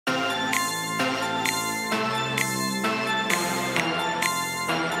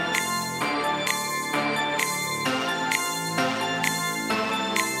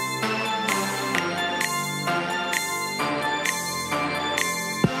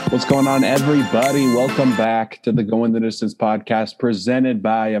What's going on, everybody? Welcome back to the Going the Distance podcast presented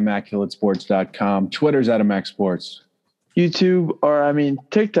by ImmaculateSports.com. Twitter's at ImmacSports. YouTube,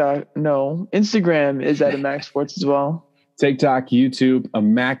 TikTok, no. Instagram is at ImmacSports as well. TikTok, YouTube,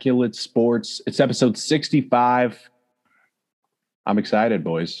 Immaculate Sports. It's episode 65. I'm excited,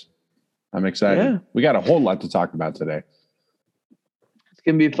 boys. I'm excited. Yeah. We got a whole lot to talk about today. It's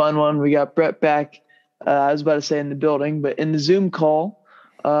going to be a fun one. We got Brett back. I was about to say in the building, but in the Zoom call.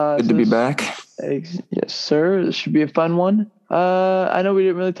 Good to be back. Yes, sir. This should be a fun one. I know we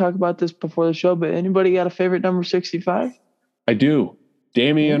didn't really talk about this before the show, but anybody got a favorite number 65? I do.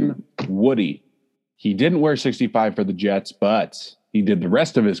 Damian Woody. He didn't wear 65 for the Jets, but he did the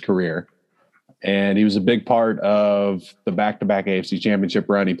rest of his career. And he was a big part of the back-to-back AFC Championship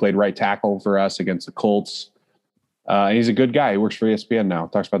run. He played right tackle for us against the Colts. He's a good guy. He works for ESPN now.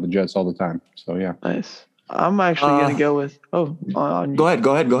 Talks about the Jets all the time. So, yeah. Nice. I'm actually going to go with – Go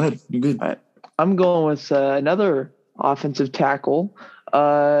ahead. You're good. Right. I'm going with another offensive tackle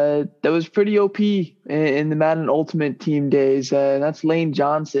that was pretty OP in the Madden Ultimate Team days. And that's Lane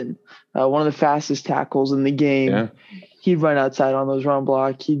Johnson, one of the fastest tackles in the game. Yeah. He'd run outside on those run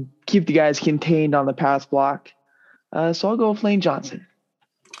block. He'd keep the guys contained on the pass block. So I'll go with Lane Johnson.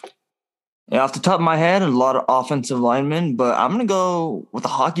 Yeah, off the top of my head, a lot of offensive linemen, but I'm going to go with a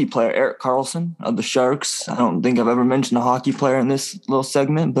hockey player, Erik Karlsson of the Sharks. I don't think I've ever mentioned a hockey player in this little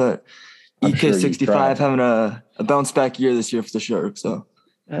segment, but EK65 having a bounce back year this year for the Sharks. So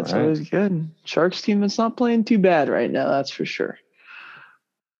that's always good. Sharks team is not playing too bad right now, that's for sure.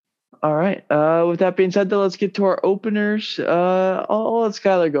 All right. With that being said, though, let's get to our openers. I'll let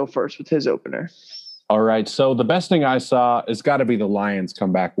Skylar go first with his opener. All right. So the best thing I saw has got to be the Lions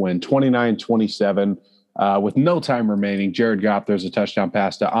comeback win, 29-27, with no time remaining. Jared Goff, there's a touchdown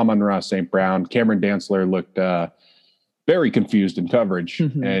pass to Amon-Ra St. Brown. Cameron Dantzler looked very confused in coverage,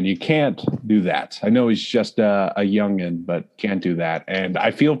 and you can't do that. I know he's just a youngin', but can't do that. And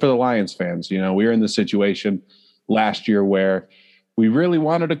I feel for the Lions fans. You know, we were in the situation last year where we really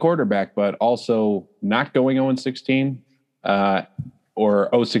wanted a quarterback, but also not going 0-16 or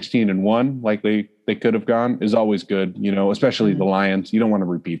 0-16-1 like they could have gone is always good, you know, especially the Lions. You don't want to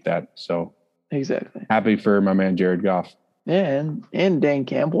repeat that. So exactly. Happy for my man Jared Goff. Yeah, and Dan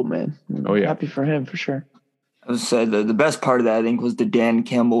Campbell, man. Oh, yeah. Happy for him for sure. I would say the best part of that, I think, was the Dan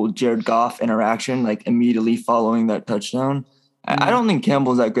Campbell-Jared Goff interaction, like immediately following that touchdown. I don't think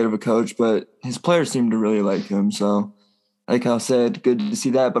Campbell's that good of a coach, but his players seem to really like him. So like I said, good to see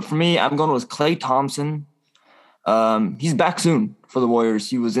that. But for me, I'm going with Klay Thompson. He's back soon for the Warriors.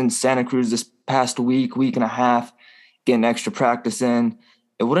 He was in Santa Cruz this past week and a half, getting extra practice in.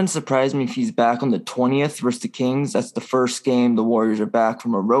 It wouldn't surprise me if he's back on the 20th versus the Kings. That's the first game the Warriors are back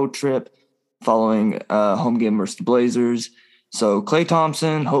from a road trip following a home game versus the Blazers. So Klay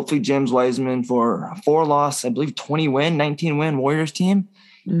Thompson, hopefully James Wiseman for a 4-loss, I believe 19-win Warriors team.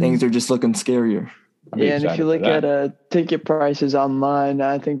 Things are just looking scarier. Yeah, and if you look at ticket prices online,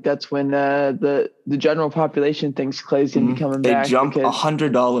 I think that's when the general population thinks Klay's going to be coming back. They jump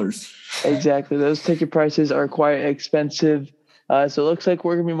 $100. Exactly. Those ticket prices are quite expensive. So it looks like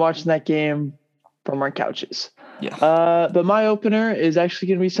we're going to be watching that game from our couches. Yeah. But my opener is actually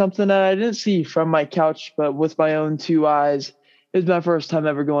going to be something that I didn't see from my couch, but with my own two eyes. It was my first time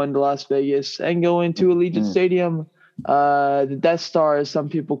ever going to Las Vegas and going to Allegiant Stadium, the Death Star, as some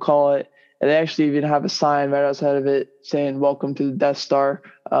people call it. And they actually even have a sign right outside of it saying, "Welcome to the Death Star,"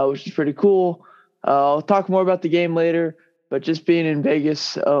 which is pretty cool. I'll talk more about the game later, but just being in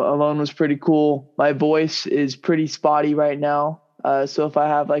Vegas alone was pretty cool. My voice is pretty spotty right now. So if I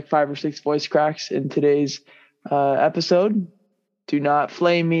have like 5 or 6 voice cracks in today's episode, do not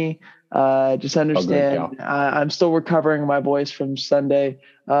flame me. Just understand I'm still recovering my voice from Sunday.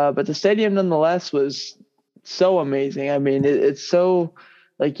 But the stadium nonetheless was so amazing. I mean, it's so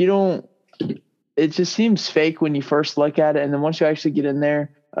like it just seems fake when you first look at it. And then once you actually get in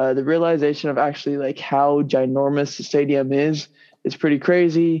there, the realization of actually like how ginormous the stadium is pretty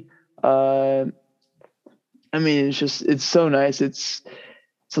crazy. I mean, it's so nice. It's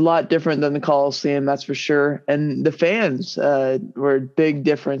a lot different than the Coliseum, that's for sure. And the fans were a big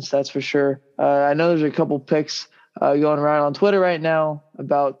difference, that's for sure. I know there's a couple pics going around on Twitter right now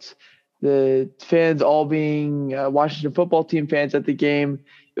about the fans all being Washington football team fans at the game.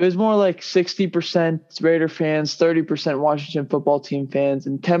 It was more like 60% Raider fans, 30% Washington football team fans,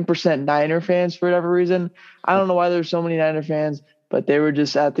 and 10% Niner fans for whatever reason. I don't know why there's so many Niner fans, but they were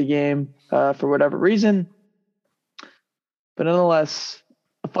just at the game for whatever reason. But nonetheless,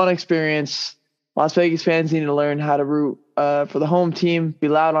 a fun experience. Las Vegas fans need to learn how to root for the home team, be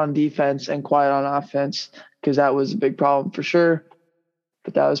loud on defense and quiet on offense, because that was a big problem for sure.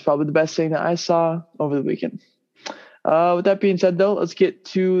 But that was probably the best thing that I saw over the weekend. With that being said, though, let's get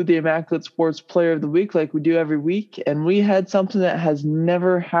to the Immaculate Sports Player of the Week like we do every week. And we had something that has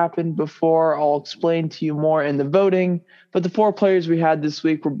never happened before. I'll explain to you more in the voting. But the 4 players we had this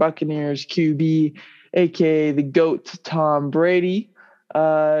week were Buccaneers QB, a.k.a. the GOAT, Tom Brady,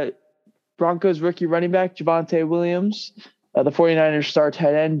 Broncos rookie running back, Javonte Williams, the 49ers star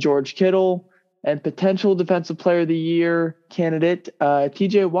tight end, George Kittle, and potential Defensive Player of the Year candidate,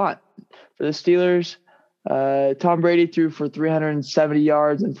 TJ Watt. For the Steelers, Tom Brady threw for 370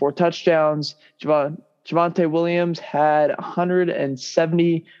 yards and 4 touchdowns. Javonte Williams had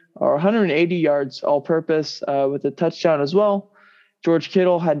 170 or 180 yards all-purpose with a touchdown as well. George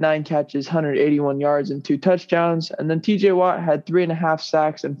Kittle had 9 catches, 181 yards, and 2 touchdowns. And then TJ Watt had 3.5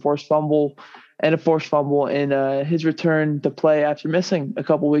 sacks and a forced fumble in his return to play after missing a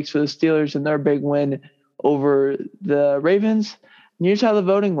couple weeks for the Steelers in their big win over the Ravens. And here's how the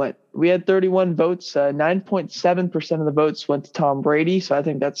voting went. We had 31 votes. 9.7% of the votes went to Tom Brady, so I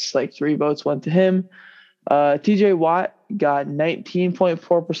think that's like 3 votes went to him. TJ Watt got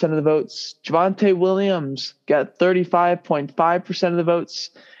 19.4% of the votes. Javonte Williams got 35.5% of the votes.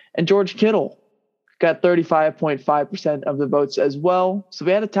 And George Kittle got 35.5% of the votes as well. So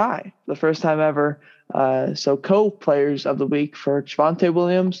we had a tie for the first time ever. So co-players of the week for Javonte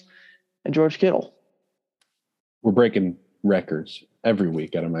Williams and George Kittle. We're breaking records every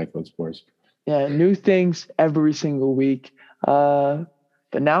week at Immaculate Sports. Yeah, new things every single week.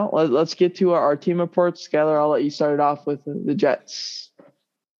 But now let's get to our team reports. Skylar, I'll let you start it off with the Jets.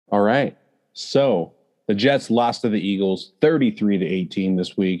 All right. So the Jets lost to the Eagles 33-18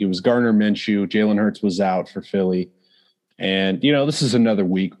 this week. It was Gardner Minshew. Jalen Hurts was out for Philly. And, this is another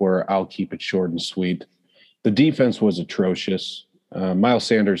week where I'll keep it short and sweet. The defense was atrocious. Miles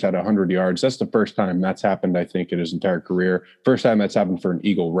Sanders had 100 yards. That's the first time that's happened, I think, in his entire career. First time that's happened for an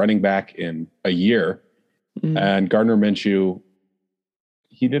Eagle running back in a year. Mm-hmm. And Gardner Minshew,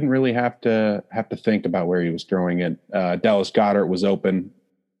 he didn't really have to think about where he was throwing it. Dallas Goedert was open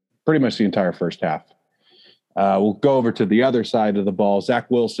pretty much the entire first half. We'll go over to the other side of the ball.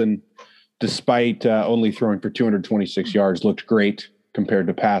 Zach Wilson, despite only throwing for 226 yards, looked great compared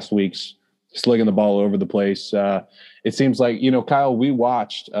to past weeks, slinging the ball all over the place. It seems like, Kyle, we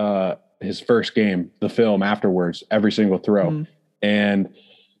watched his first game, the film afterwards, every single throw. Mm-hmm. And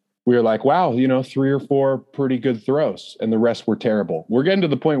we were like, wow, 3 or 4 pretty good throws, and the rest were terrible. We're getting to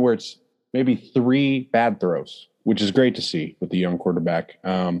the point where it's maybe 3 bad throws, which is great to see with the young quarterback.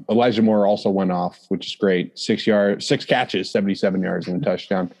 Elijah Moore also went off, which is great. 6 catches, 77 yards and a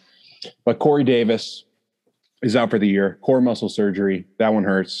touchdown. But Corey Davis is out for the year. Core muscle surgery. That one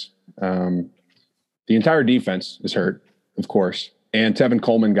hurts. The entire defense is hurt, of course. And Tevin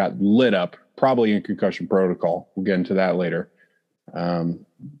Coleman got lit up, probably in concussion protocol. We'll get into that later.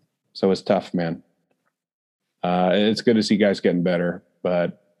 So it's tough, man. It's good to see guys getting better,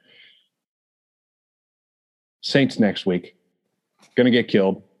 but Saints next week, going to get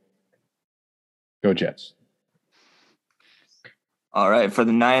killed. Go Jets. All right, for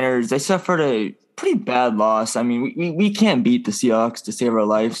the Niners, they suffered a pretty bad loss. I mean, we can't beat the Seahawks to save our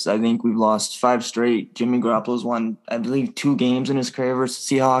lives. I think we've lost 5 straight. Jimmy Garoppolo's won, I believe, 2 games in his career versus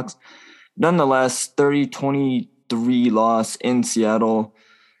Seahawks. Nonetheless, 30-23 loss in Seattle.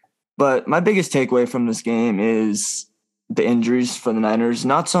 But my biggest takeaway from this game is the injuries for the Niners.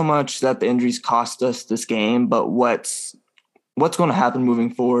 Not so much that the injuries cost us this game, but what's going to happen moving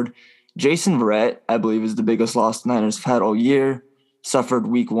forward. Jason Verrett, I believe, is the biggest loss the Niners have had all year. Suffered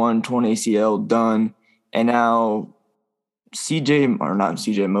week 1, torn ACL, done. And now Emmanuel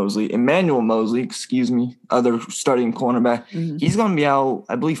Mosley, other starting cornerback. Mm-hmm. He's going to be out,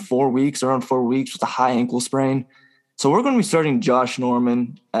 I believe, around 4 weeks with a high ankle sprain. So we're going to be starting Josh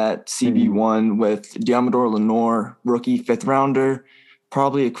Norman at CB1 with Diamador Lenore, rookie 5th rounder,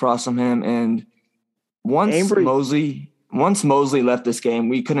 probably across from him. And once Mosley left this game,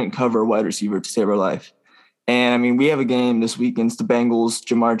 we couldn't cover a wide receiver to save our life. And, I mean, we have a game this week against the Bengals,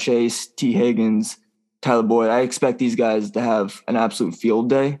 Jamar Chase, T. Higgins, Tyler Boyd. I expect these guys to have an absolute field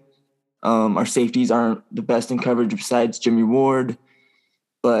day. Our safeties aren't the best in coverage besides Jimmy Ward.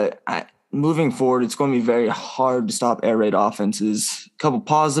 But moving forward, it's going to be very hard to stop air raid offenses. A couple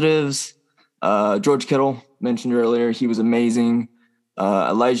positives. George Kittle, mentioned earlier, he was amazing.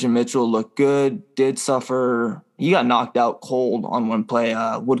 Elijah Mitchell looked good, did suffer. He got knocked out cold on one play,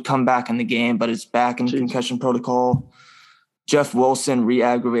 would come back in the game, but is back in concussion protocol. Jeff Wilson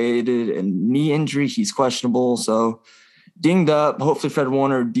re-aggravated a knee injury. He's questionable. So dinged up. Hopefully Fred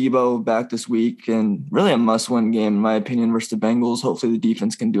Warner, Debo back this week, and really a must-win game, in my opinion, versus the Bengals. Hopefully the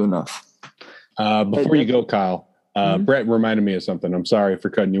defense can do enough. Before you go, Kyle, Brett reminded me of something. I'm sorry for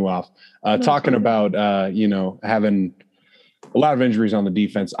cutting you off. Talking about, having a lot of injuries on the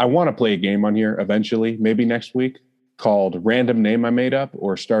defense. I want to play a game on here eventually, maybe next week, called Random Name I Made Up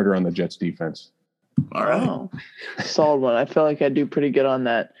or Starter on the Jets Defense. All right. Oh, solid one. I feel like I do pretty good on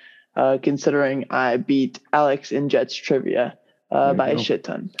that, considering I beat Alex in Jets trivia by a shit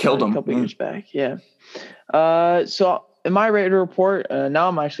ton. Killed him. A couple years back. Yeah. So in my Raider report, now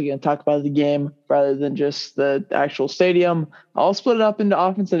I'm actually going to talk about the game rather than just the actual stadium. I'll split it up into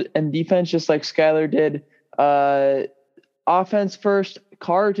offense and defense, just like Skylar did. Offense first.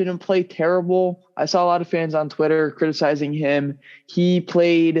 Carr didn't play terrible. I saw a lot of fans on Twitter criticizing him. He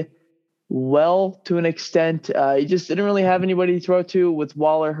played well to an extent. He just didn't really have anybody to throw to with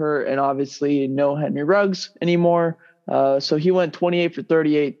Waller hurt and obviously no Henry Ruggs anymore. So he went 28 for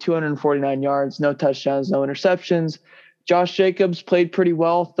 38, 249 yards, no touchdowns, no interceptions. Josh Jacobs played pretty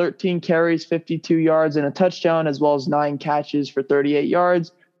well, 13 carries, 52 yards, and a touchdown, as well as 9 catches for 38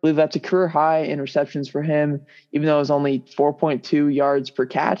 yards. I believe that's a career high in receptions for him, even though it was only 4.2 yards per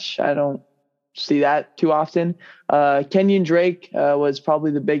catch. I don't see that too often. Kenyon Drake was probably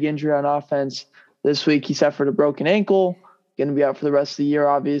the big injury on offense this week. He suffered a broken ankle, going to be out for the rest of the year,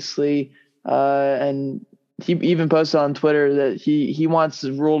 obviously. And he even posted on Twitter that he wants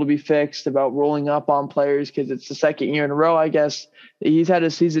the rule to be fixed about rolling up on players because it's the second year in a row, I guess, that he's had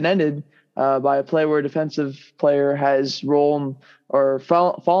his season ended by a play where a defensive player has rolled or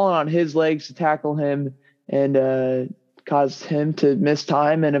fallen on his legs to tackle him and caused him to miss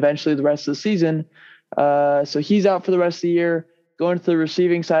time and eventually the rest of the season. So he's out for the rest of the year. Going to the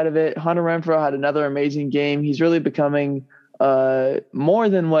receiving side of it, Hunter Renfrow had another amazing game. He's really becoming more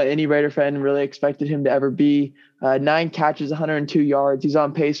than what any Raider fan really expected him to ever be. 9 catches, 102 yards. He's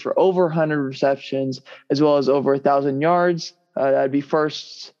on pace for over 100 receptions, as well as over 1,000 yards. That'd be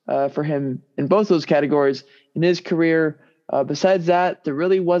first for him in both those categories in his career. Besides that, there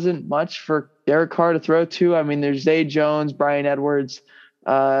really wasn't much for Derek Carr to throw to. I mean, there's Zay Jones, Brian Edwards,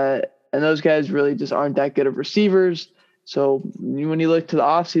 and those guys really just aren't that good of receivers. So when you look to the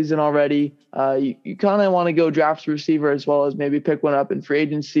offseason already, you kind of want to go draft a receiver as well as maybe pick one up in free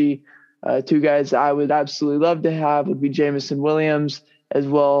agency. 2 guys I would absolutely love to have would be Jamison Williams as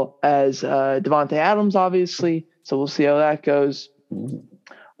well as Davante Adams, obviously. So we'll see how that goes.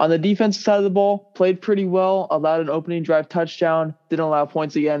 On the defensive side of the ball, played pretty well, allowed an opening drive touchdown, didn't allow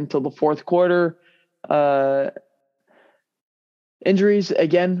points again until the fourth quarter. Injuries,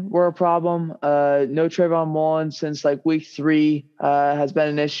 again, were a problem. No Trevon Mullen since like week 3 has been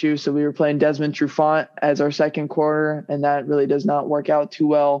an issue. So we were playing Desmond Trufant as our second quarter, and that really does not work out too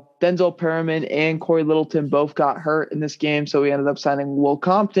well. Denzel Perriman and Corey Littleton both got hurt in this game, so we ended up signing Will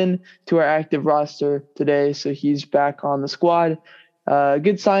Compton to our active roster today, so he's back on the squad.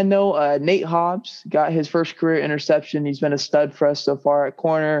 Good sign, though. Nate Hobbs got his first career interception. He's been a stud for us so far at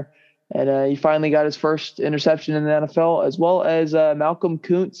corner. And he finally got his first interception in the NFL, as well as Malcolm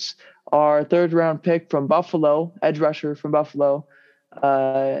Kuntz, our third-round pick from Buffalo, edge rusher from Buffalo.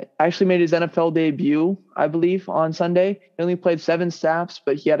 Actually made his NFL debut, I believe, on Sunday. He only played 7 snaps,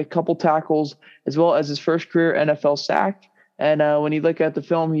 but he had a couple tackles, as well as his first career NFL sack. And when you look at the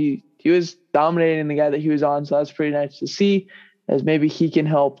film, he was dominating the guy that he was on, so that's pretty nice to see, as maybe he can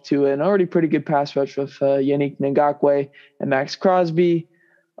help to an already pretty good pass rush with Yannick Ngakoue and Max Crosby.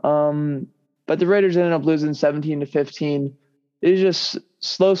 But the Raiders ended up losing 17-15. It was just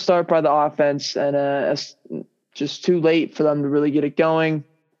slow start by the offense and just too late for them to really get it going.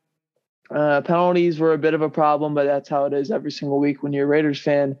 Penalties were a bit of a problem, but that's how it is every single week when you're a Raiders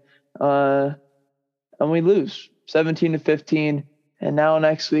fan. And we lose 17-15. And now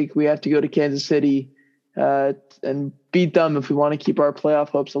next week we have to go to Kansas City and beat them if we want to keep our playoff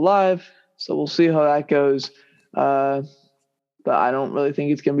hopes alive. So we'll see how that goes. But I don't really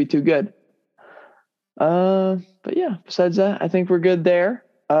think it's going to be too good. But yeah, besides that, I think we're good there.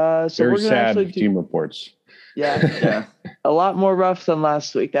 So Very we're going to actually team reports. Yeah, a lot more rough than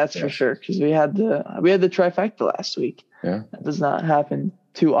last week, that's for sure. Because we had the trifecta last week. Yeah, that does not happen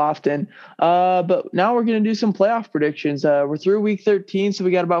too often. But now we're going to do some playoff predictions. We're through week 13, so we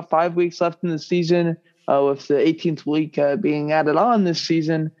got about 5 weeks left in the season, with the 18th week being added on this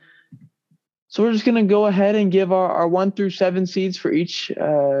season. So we're just going to go ahead and give our 1 through 7 seeds for each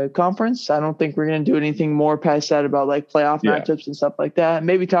conference. I don't think we're going to do anything more past that about like playoff matchups and stuff like that.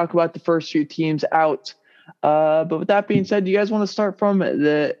 Maybe talk about the first few teams out. But with that being said, do you guys want to start from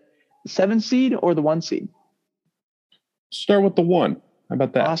the 7 seed or the 1 seed? Start with the 1. How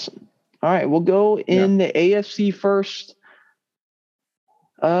about that? Awesome. All right, we'll go in the AFC first.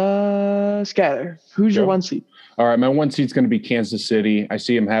 Skyler, who's your 1 seed? All right, my 1 seed's going to be Kansas City. I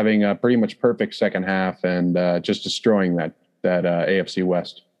see him having a pretty much perfect second half and just destroying that AFC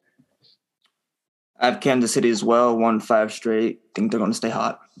West. I have Kansas City as well, won 5 straight. Think they're going to stay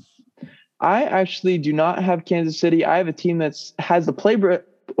hot. I actually do not have Kansas City. I have a team that has the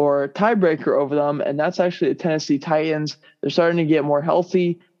tiebreaker over them, and that's actually the Tennessee Titans. They're starting to get more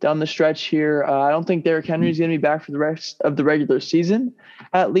healthy down the stretch here. I don't think Derrick Henry is going to be back for the rest of the regular season,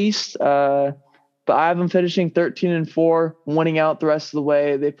 at least. But I have them finishing 13-4, winning out the rest of the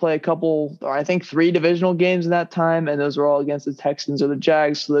way. They play a couple, or I think 3 divisional games in that time, and those are all against the Texans or the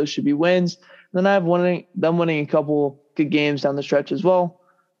Jags, so those should be wins. And then I have them winning a couple good games down the stretch as well.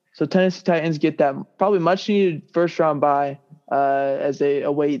 So Tennessee Titans get that probably much-needed first-round bye as they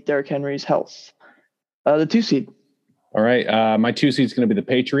await Derrick Henry's health. The 2 seed. All right, my 2 seed is going to be the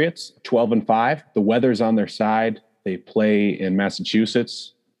Patriots, 12-5. The weather's on their side. They play in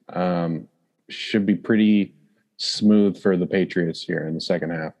Massachusetts. Should be pretty smooth for the Patriots here in the second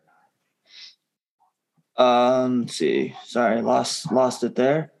half. Let's see. Sorry, lost it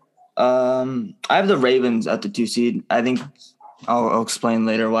there. I have the Ravens at the 2 seed. I think I'll explain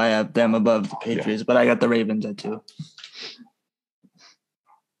later why I have them above the Patriots, but I got the Ravens at 2.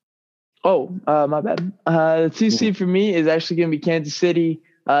 Oh, my bad. The 2 seed for me is actually going to be Kansas City.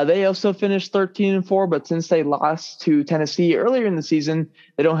 They also finished 13-4, but since they lost to Tennessee earlier in the season,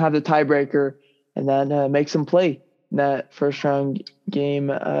 they don't have the tiebreaker, and that makes them play in that first-round game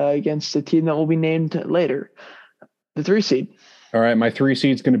against a team that will be named later. The 3 seed. All right, my 3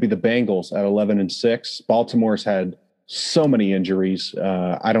 seed is going to be the Bengals at 11-6. Baltimore's had so many injuries.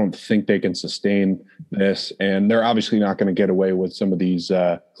 I don't think they can sustain this, and they're obviously not going to get away with some of these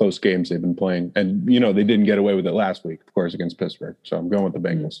close games they've been playing. And, they didn't get away with it last week, of course, against Pittsburgh. So I'm going with the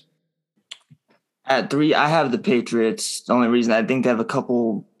Bengals. At 3, I have the Patriots. The only reason I think they have a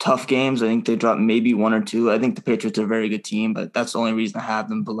couple tough games. I think they dropped maybe 1 or 2. I think the Patriots are a very good team, but that's the only reason I have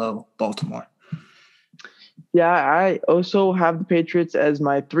them below Baltimore. Yeah, I also have the Patriots as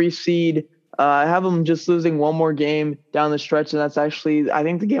my 3 seed. I have them just losing one more game down the stretch, and that's actually, I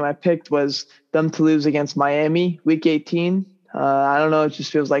think the game I picked was them to lose against Miami, Week 18. I don't know, it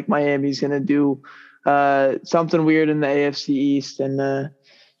just feels like Miami's going to do something weird in the AFC East and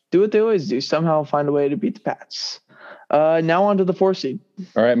do what they always do, somehow find a way to beat the Pats. Now on to the 4 seed.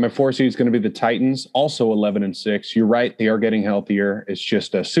 All right, my 4 seed is going to be the Titans, also 11-6. You're right, they are getting healthier. It's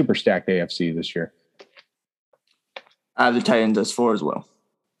just a super stacked AFC this year. I have the Titans as 4 as well.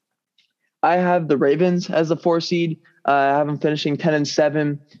 I have the Ravens as the 4 seed. I have them finishing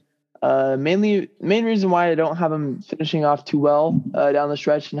 10-7. Main reason why I don't have them finishing off too well down the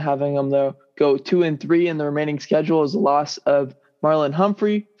stretch and having them though go 2-3 in the remaining schedule is the loss of Marlon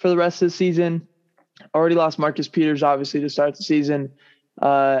Humphrey for the rest of the season. Already lost Marcus Peters obviously to start the season,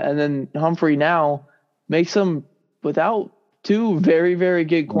 and then Humphrey now makes them without 2 very, very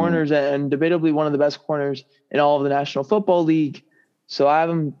good corners and debatably one of the best corners in all of the National Football League. So I have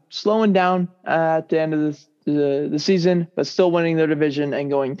them slowing down at the end of the season, but still winning their division and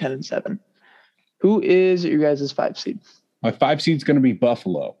going 10-7. Who is your guys' 5 seed? My 5 seed is going to be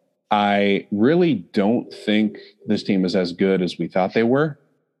Buffalo. I really don't think this team is as good as we thought they were.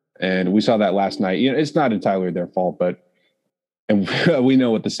 And we saw that last night. It's not entirely their fault, and we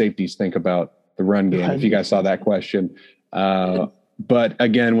know what the safeties think about the run game, if you guys saw that question. But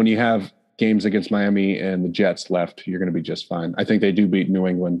again, when you have games against Miami and the Jets left, you're going to be just fine. I think they do beat New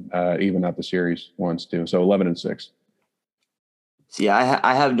England, even out the series once too. So 11-6. See,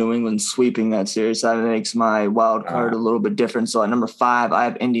 I have New England sweeping that series. That makes my wild card a little bit different. So at number 5, I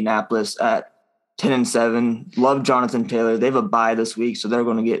have Indianapolis at 10-7. Love Jonathan Taylor. They have a bye this week, so they're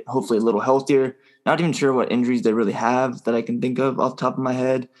going to get hopefully a little healthier. Not even sure what injuries they really have that I can think of off the top of my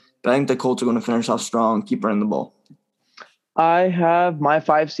head, but I think the Colts are going to finish off strong, keep running the ball. I have my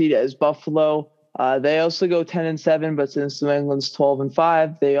 5 seed as Buffalo. They also go 10-7, but since New England's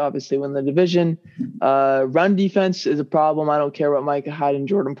 12-5, they obviously win the division. Run defense is a problem. I don't care what Micah Hyde and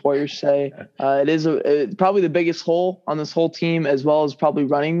Jordan Poyer say. It is probably the biggest hole on this whole team, as well as probably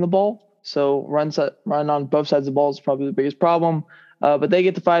running the ball. So run on both sides of the ball is probably the biggest problem. But they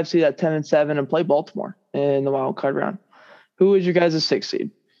get the 5 seed at 10-7 and play Baltimore in the wild card round. Who is your guys' 6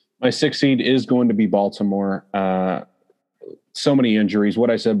 seed? My 6 seed is going to be Baltimore. So many injuries. What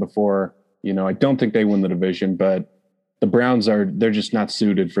I said before, I don't think they win the division, but the Browns they're just not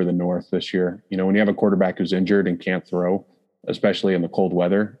suited for the North this year. When you have a quarterback who's injured and can't throw, especially in the cold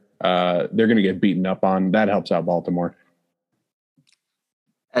weather, they're going to get beaten up on. That helps out Baltimore.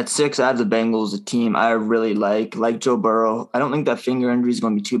 At 6, I have the Bengals, a team I really like Joe Burrow. I don't think that finger injury is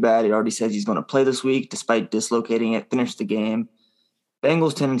going to be too bad. He already says he's going to play this week, despite dislocating it, finish the game.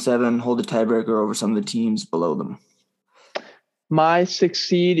 Bengals 10-7, hold the tiebreaker over some of the teams below them. My 6th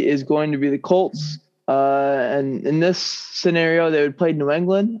seed is going to be the Colts. And in this scenario, they would play New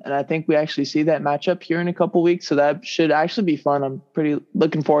England. And I think we actually see that matchup here in a couple weeks. So that should actually be fun. I'm pretty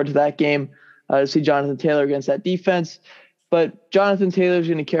looking forward to that game, to see Jonathan Taylor against that defense. But Jonathan Taylor is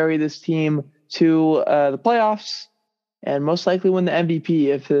going to carry this team to the playoffs and most likely win the MVP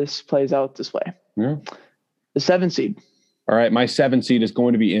if this plays out this way. Yeah. The 7th seed. All right, my 7th seed is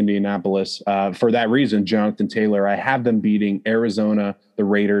going to be Indianapolis. For that reason, Jonathan Taylor, I have them beating Arizona, the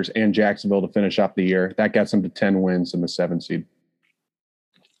Raiders, and Jacksonville to finish off the year. That gets them to 10 wins in the 7th seed.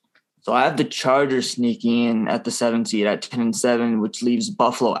 So I have the Chargers sneaking in at the 7th seed at 10-7, which leaves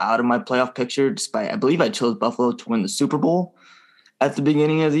Buffalo out of my playoff picture, despite I believe I chose Buffalo to win the Super Bowl at the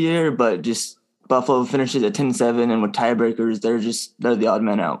beginning of the year, but just Buffalo finishes at 10-7, and with tiebreakers, they're the odd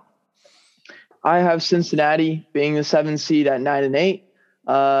man out. I have Cincinnati being the 7th seed at 9-8.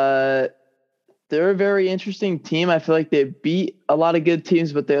 They're a very interesting team. I feel like they beat a lot of good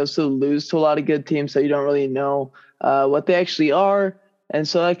teams, but they also lose to a lot of good teams, so you don't really know what they actually are. And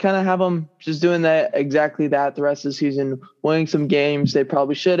so I kind of have them just doing exactly that the rest of the season, winning some games they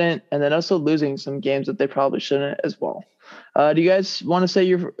probably shouldn't, and then also losing some games that they probably shouldn't as well. Do you guys want to say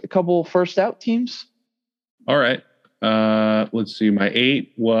your couple first out teams? All right. Let's see. My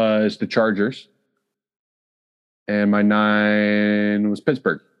 8 was the Chargers. And my 9 was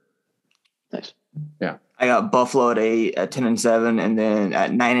Pittsburgh. Nice. Yeah. I got Buffalo at 8 at 10-7, and then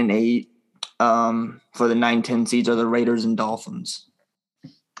at 9-8 for the 9-10 seeds are the Raiders and Dolphins.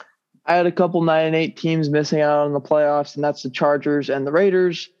 I had a couple 9-8 teams missing out on the playoffs, and that's the Chargers and the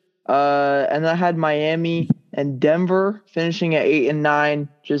Raiders. And I had Miami and Denver finishing at 8 and 9,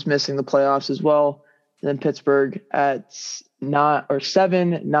 just missing the playoffs as well. And then Pittsburgh at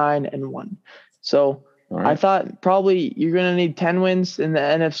 7, 9, and 1. So right. I thought probably you're going to need 10 wins in the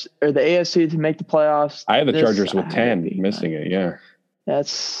NFC or the AFC to make the playoffs. I have the Chargers with 10 missing it. Yeah.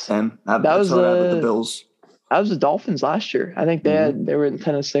 That's that was with the Bills. That was the Dolphins last year. I think they were in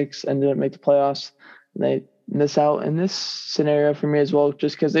 10-6 and didn't make the playoffs. And they miss out in this scenario for me as well,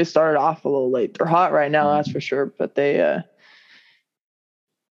 just because they started off a little late. They're hot right now, that's for sure, but they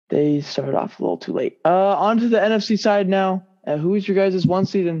started off a little too late. On to the NFC side now. Who is your guys' 1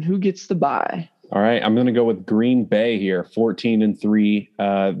 seed and who gets the bye? All right, I'm going to go with Green Bay here,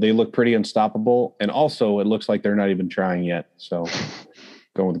 14-3. They look pretty unstoppable, and also it looks like they're not even trying yet. So,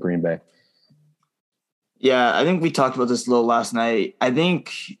 going with Green Bay. Yeah, I think we talked about this a little last night. I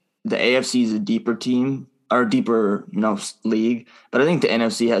think the AFC is a deeper team or deeper, league, but I think the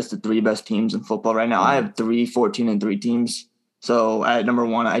NFC has the 3 best teams in football right now. I have 3 14-3 teams. So at number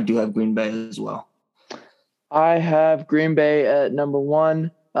 1, I do have Green Bay as well. I have Green Bay at number 1.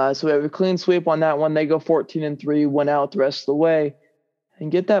 So we have a clean sweep on that one. They go 14-3, win out the rest of the way,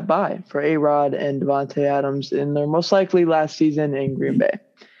 and get that bye for A-Rod and Javonte Adams in their most likely last season in Green Bay.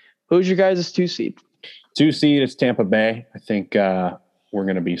 Who's your guys' 2 seed? 2 seed is Tampa Bay. I think we're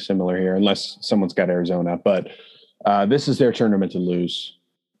going to be similar here, unless someone's got Arizona. But this is their tournament to lose.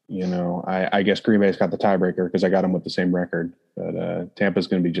 I guess Green Bay's got the tiebreaker because I got them with the same record. But Tampa's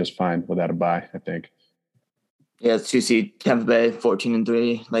going to be just fine without a bye, I think. Yeah, it's 2 seed Tampa Bay,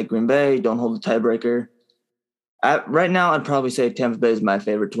 14-3, like Green Bay. Don't hold the tiebreaker. Right now, I'd probably say Tampa Bay is my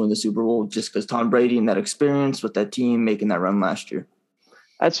favorite to win the Super Bowl, just because Tom Brady and that experience with that team making that run last year.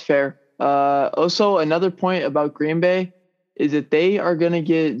 That's fair. Also, another point about Green Bay is that they are going to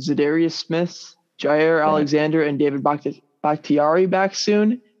get Zadarius Smith, Jair Alexander, and David Bakhtiari back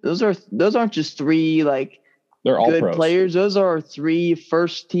soon. Those aren't just 3 they're all good pros. players. Those are 3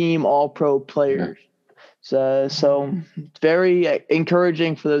 first-team All-Pro players. Yeah. So very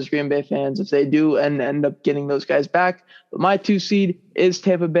encouraging for those Green Bay fans if they do and end up getting those guys back. But my 2 seed is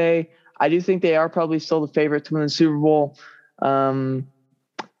Tampa Bay. I do think they are probably still the favorite to win the Super Bowl. And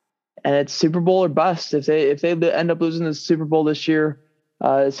it's Super Bowl or bust. If they end up losing the Super Bowl this year,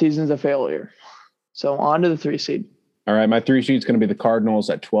 the season's a failure. So on to the 3 seed. All right, my 3 seed is going to be the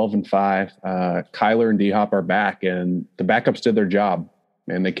Cardinals at 12-5. Kyler and D-Hop are back, and the backups did their job,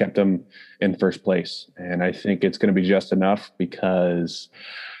 and they kept them in first place. And I think it's going to be just enough because,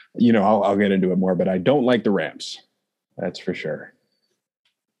 I'll get into it more, but I don't like the Rams. That's for sure.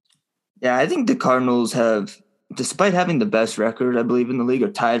 Yeah, I think the Cardinals have, despite having the best record, I believe, in the league, or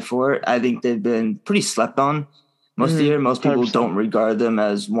tied for it, I think they've been pretty slept on most of the year. Most people 100%. Don't regard them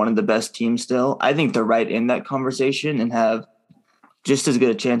as one of the best teams still. I think they're right in that conversation and have just as good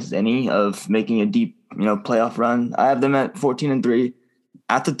a chance as any of making a deep, playoff run. I have them at 14-3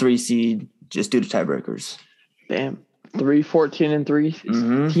 at the 3 seed just due to tiebreakers. Damn. 3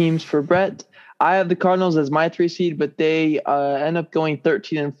 14-3 teams for Brett. I have the Cardinals as my 3 seed, but they end up going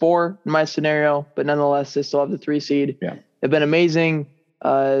 13-4 in my scenario. But nonetheless, they still have the 3 seed. Yeah. They've been amazing.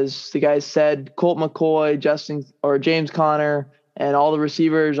 As the guys said, Colt McCoy, James Conner, and all the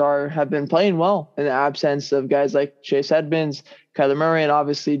receivers have been playing well in the absence of guys like Chase Edmonds, Kyler Murray, and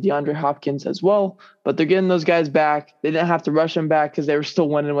obviously DeAndre Hopkins as well. But they're getting those guys back. They didn't have to rush them back because they were still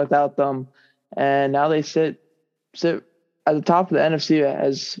winning without them. And now they sit at the top of the NFC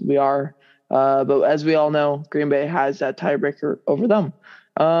as we are. But as we all know, Green Bay has that tiebreaker over them.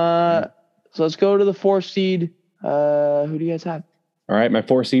 So let's go to the 4 seed. Who do you guys have? All right, my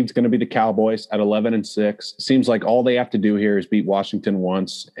 4 seed is going to be the Cowboys at 11-6. Seems like all they have to do here is beat Washington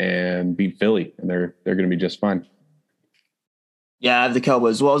once and beat Philly, and they're going to be just fine. Yeah, I have the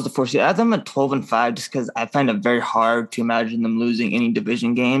Cowboys as well as the 4 seed. I have them at 12-5 just because I find it very hard to imagine them losing any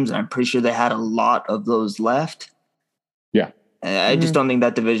division games, and I'm pretty sure they had a lot of those left. Yeah. I just don't think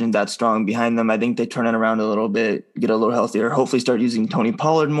that division's that strong behind them. I think they turn it around a little bit, get a little healthier, hopefully start using Tony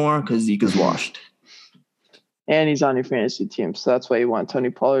Pollard more because Zeke is washed. And he's on your fantasy team, so that's why you want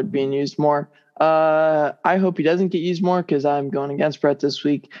Tony Pollard being used more. I hope he doesn't get used more because I'm going against Brett this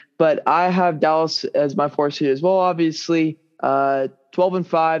week. But I have Dallas as my 4 seed as well, obviously.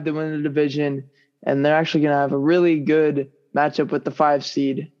 12-5, they win the division, and they're actually going to have a really good matchup with the 5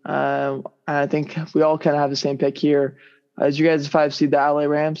 seed. I think we all kind of have the same pick here. Is you guys' 5 seed the LA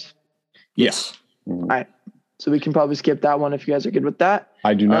Rams? Yes. All right. So we can probably skip that one if you guys are good with that.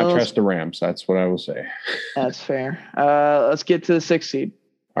 I do not trust the Rams. That's what I will say. That's fair. Let's get to the 6 seed.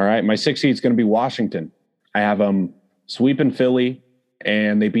 All right. My 6 seed is going to be Washington. I have them sweeping Philly,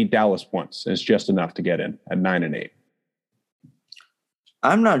 and they beat Dallas once. It's just enough to get in at 9-8.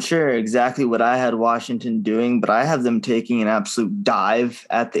 I'm not sure exactly what I had Washington doing, but I have them taking an absolute dive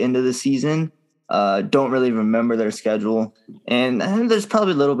at the end of the season. Don't really remember their schedule. And there's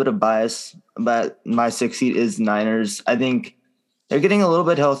probably a little bit of bias, but my 6 seed is Niners. I think they're getting a little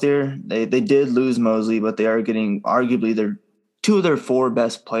bit healthier. They did lose Mosley, but they are getting arguably their 2 of their 4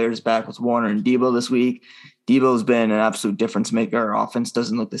 best players back with Warner and Debo this week. Debo's been an absolute difference maker. Our offense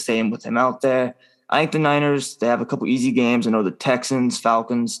doesn't look the same with him out there. I think the Niners, they have a couple easy games. I know the Texans,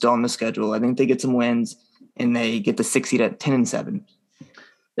 Falcons still on the schedule. I think they get some wins, and they get the 6 seed at 10-7.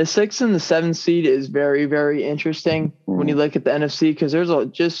 The 6 and the 7 seed is very, very interesting when you look at the NFC because there's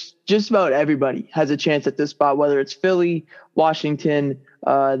just about everybody has a chance at this spot, whether it's Philly, Washington,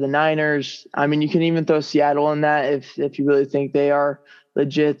 the Niners. I mean, you can even throw Seattle in that if you really think they are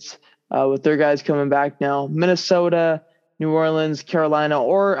legit with their guys coming back now. Minnesota, New Orleans, Carolina,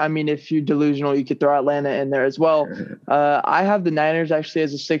 or, I mean, if you're delusional, you could throw Atlanta in there as well. I have the Niners actually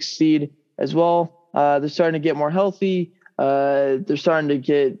as a 6 seed as well. They're starting to get more healthy. They're starting to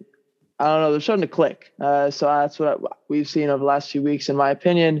get, they're starting to click. So that's what we've seen over the last few weeks, in my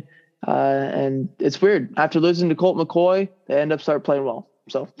opinion. And it's weird. After losing to Colt McCoy, they end up start playing well.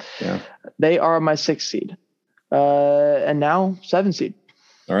 So they are my 6 seed. And now 7 seed.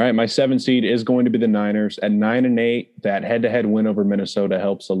 All right. My 7 seed is going to be the Niners at 9-8. That head-to-head win over Minnesota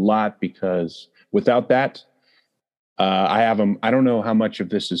helps a lot because without that, I have them. I don't know how much of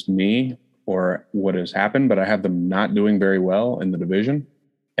this is me or what has happened, but I have them not doing very well in the division.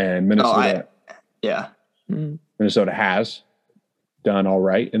 And Minnesota, Minnesota has done all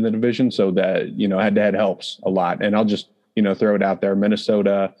right in the division. So that, head-to-head helps a lot. And I'll just, throw it out there.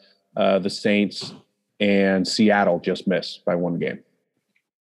 Minnesota, the Saints, and Seattle just missed by 1 game.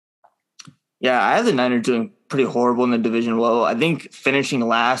 Yeah, I have the Niners doing pretty horrible in the division. Well, I think finishing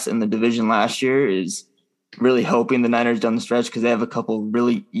last in the division last year is really helping the Niners down the stretch because they have a couple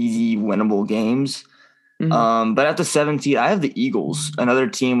really easy, winnable games. But at the 7th seed, I have the Eagles, another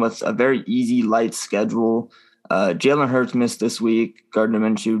team with a very easy, light schedule. Jalen Hurts missed this week. Gardner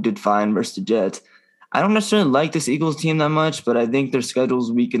Minshew did fine versus the Jets. I don't necessarily like this Eagles team that much, but I think their schedule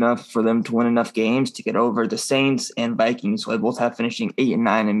is weak enough for them to win enough games to get over the Saints and Vikings, so I both have finishing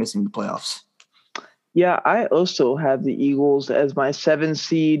 8-9 and missing the playoffs. Yeah, I also have the Eagles as my 7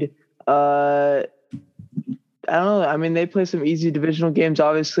 seed. I don't know. I mean, they play some easy divisional games,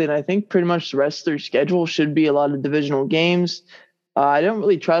 obviously, and I think pretty much the rest of their schedule should be a lot of divisional games. I don't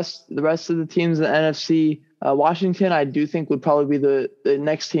really trust the rest of the teams in the NFC. Washington, I do think, would probably be the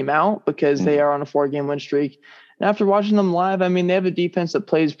next team out because they are on a 4-game win streak. And after watching them live, I mean, they have a defense that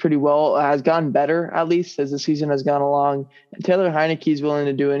plays pretty well, has gotten better, at least, as the season has gone along. And Taylor Heineke is willing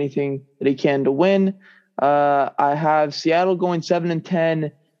to do anything that he can to win. I have Seattle going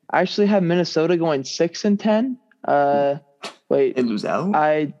 7-10. I actually have Minnesota going 6-10. Wait, they lose out?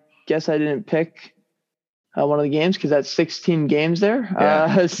 I guess I didn't pick one of the games because that's 16 games there.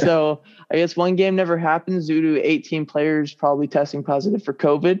 Yeah. So I guess one game never happens due to 18 players probably testing positive for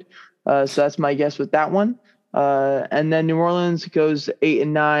COVID. So that's my guess with that one. And then New Orleans goes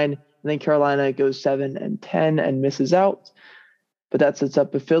 8-9, and then Carolina goes 7-10 and misses out. But that sets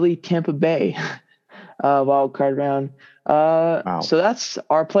up a Philly, Tampa Bay wild card round. Wow. So that's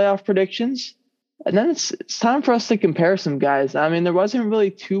our playoff predictions. And then it's time for us to compare some guys. I mean, there wasn't really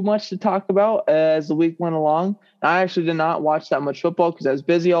too much to talk about as the week went along. I actually did not watch that much football because I was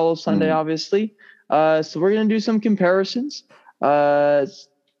busy all of Sunday, obviously. So we're going to do some comparisons from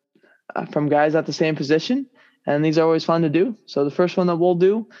guys at the same position. And these are always fun to do. So the first one that we'll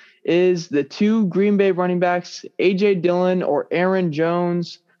do is the two Green Bay running backs, A.J. Dillon or Aaron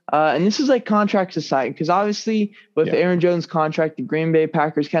Jones. And this is like contract aside, because obviously with Aaron Jones' contract, the Green Bay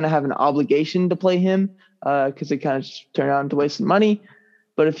Packers kind of have an obligation to play him because they kind of just turn out into wasting money.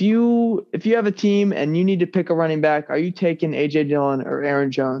 But if you have a team and you need to pick a running back, are you taking A.J. Dillon or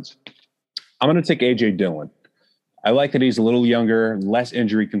Aaron Jones? I'm going to take A.J. Dillon. I like that he's a little younger, less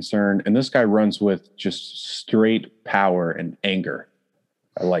injury concern, and this guy runs with just straight power and anger.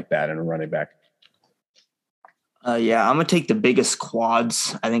 I like that in a running back. I'm going to take the biggest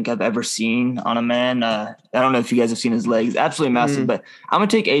quads I think I've ever seen on a man. I don't know if you guys have seen his legs. Absolutely massive, but I'm going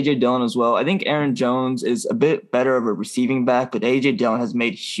to take A.J. Dillon as well. I think Aaron Jones is a bit better of a receiving back, but A.J. Dillon has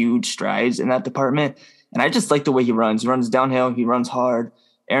made huge strides in that department, and I just like the way he runs. He runs downhill. He runs hard.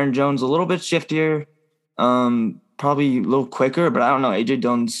 Aaron Jones a little bit shiftier, probably a little quicker, but I don't know. A.J.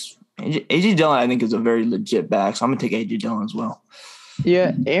 Dillon I think is a very legit back, so I'm going to take A.J. Dillon as well.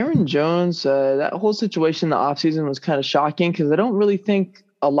 Yeah, Aaron Jones, that whole situation in the offseason was kind of shocking because I don't really think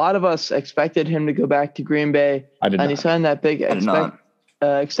a lot of us expected him to go back to Green Bay. I did not. He signed that big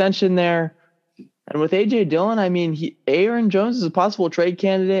extension there. And with A.J. Dillon, I mean, Aaron Jones is a possible trade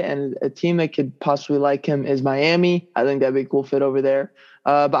candidate, and a team that could possibly like him is Miami. I think that'd be a cool fit over there.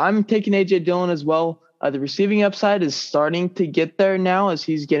 But I'm taking A.J. Dillon as well. The receiving upside is starting to get there now as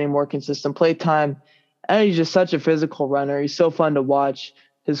he's getting more consistent play time. And he's just such a physical runner. He's so fun to watch.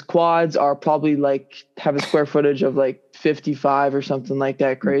 His quads are probably have a square footage of 55 or something like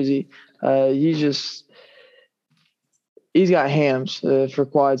that crazy. He's got hams for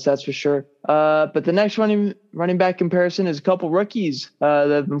quads, that's for sure. But the next running back comparison is a couple rookies that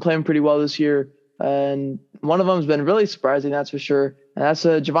have been playing pretty well this year. And one of them has been really surprising, that's for sure. And that's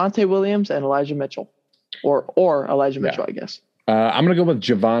Javonte Williams and Elijah Mitchell. Or Elijah Mitchell, I guess. I'm going to go with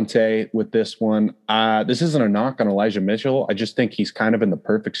Javonte with this one. This isn't a knock on Elijah Mitchell. I just think he's kind of in the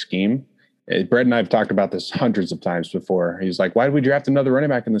perfect scheme. Brett and I have talked about this hundreds of times before. He's like, why did we draft another running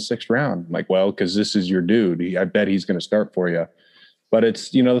back in the 6th round? I'm like, well, because this is your dude. I bet he's going to start for you. But it's,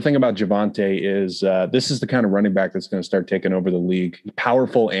 the thing about Javonte is this is the kind of running back that's going to start taking over the league.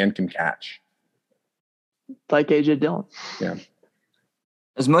 Powerful and can catch. Like A.J. Dillon. Yeah.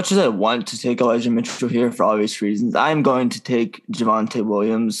 As much as I want to take Elijah Mitchell here for obvious reasons, I'm going to take Javonte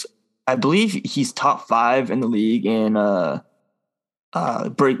Williams. I believe he's top 5 in the league in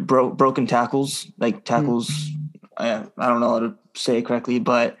broken tackles, tackles. I don't know how to say it correctly,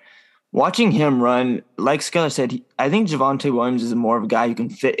 but watching him run, like Skylar said, I think Javonte Williams is more of a guy who can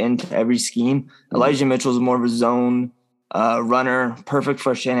fit into every scheme. Elijah Mitchell is more of a zone runner, perfect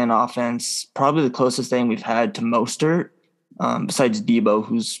for a Shanahan offense, probably the closest thing we've had to Mostert. Besides Debo,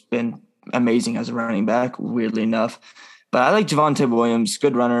 who's been amazing as a running back, weirdly enough. But I like Javonte Williams,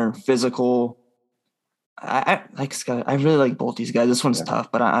 good runner, physical. I like Scott. I really like both these guys. This one's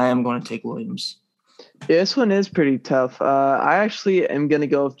tough, but I am going to take Williams. Yeah, this one is pretty tough. I actually am going to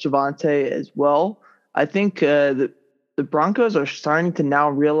go with Javonte as well. I think the Broncos are starting to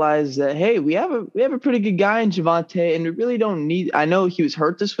now realize that, hey, we have a pretty good guy in Javonte, and we really don't need – I know he was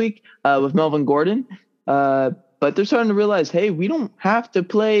hurt this week with Melvin Gordon, but they're starting to realize, hey, we don't have to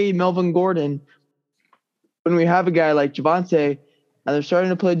play Melvin Gordon when we have a guy like Javonte, and they're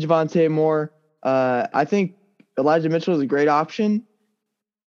starting to play Javonte more. I think Elijah Mitchell is a great option,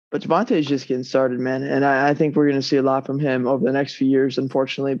 but Javonte is just getting started, man. And I think we're going to see a lot from him over the next few years,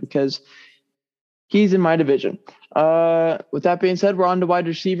 unfortunately, because he's in my division. With that being said, we're on to wide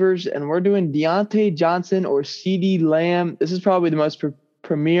receivers, and we're doing Diontae Johnson or CeeDee Lamb. This is probably the most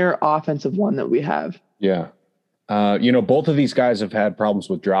premier offensive one that we have. Yeah. Both of these guys have had problems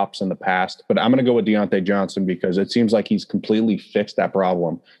with drops in the past, but I'm going to go with Diontae Johnson because it seems like he's completely fixed that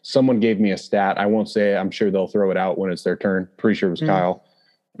problem. Someone gave me a stat. I won't say it. I'm sure they'll throw it out when it's their turn. Pretty sure it was Kyle.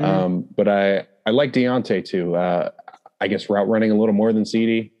 But I like Diontae too. I guess route running a little more than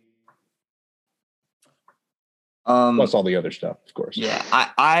CeeDee. Plus all the other stuff, of course. Yeah,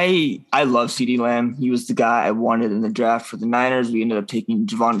 I love CeeDee Lamb. He was the guy I wanted in the draft for the Niners. We ended up taking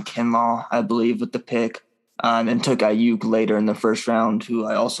Javon Kinlaw, I believe, with the pick. And took Ayuk later in the 1st round, who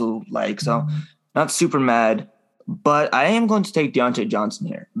I also like. So not super mad. But I am going to take Diontae Johnson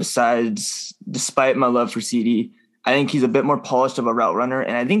here. Despite my love for Ceedee, I think he's a bit more polished of a route runner,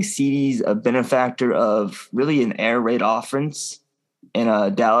 and I think Ceedee's a benefactor of really an air raid offense in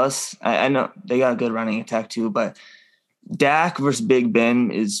Dallas. I know they got a good running attack too, but Dak versus Big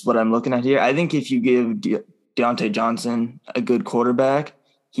Ben is what I'm looking at here. I think if you give Diontae Johnson a good quarterback,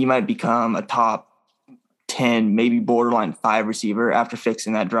 he might become a top 10, maybe borderline 5 receiver after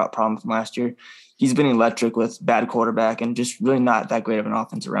fixing that drop problem from last year. He's been electric with bad quarterback and just really not that great of an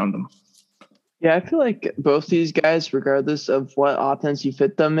offense around him. Yeah, I feel like both these guys, regardless of what offense you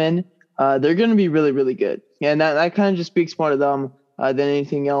fit them in, they're going to be really, really good. And that kind of just speaks more to them than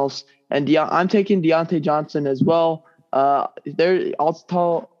anything else. And I'm taking Diontae Johnson as well. I'll say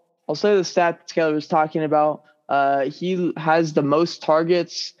the stat that Taylor was talking about. He has the most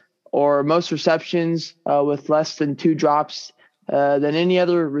targets or most receptions with less than 2 drops than any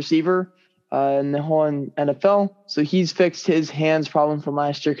other receiver in the whole NFL. So he's fixed his hands problem from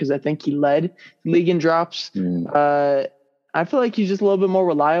last year because I think he led league in drops. I feel like he's just a little bit more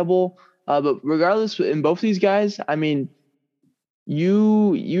reliable. But regardless, in both these guys, I mean,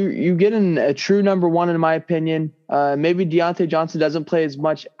 you get in a true number one, in my opinion. Maybe Diontae Johnson doesn't play as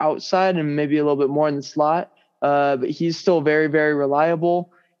much outside and maybe a little bit more in the slot, but he's still very, very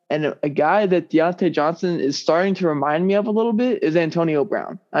reliable. And a guy that Diontae Johnson is starting to remind me of a little bit is Antonio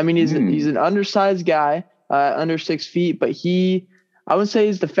Brown. I mean, he's an undersized guy, under 6 feet, but I wouldn't say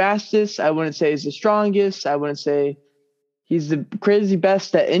he's the fastest. I wouldn't say he's the strongest. I wouldn't say he's the crazy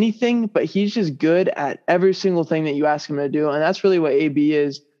best at anything, but he's just good at every single thing that you ask him to do. And that's really what AB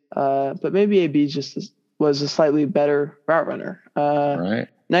is. But maybe AB was a slightly better route runner. Right.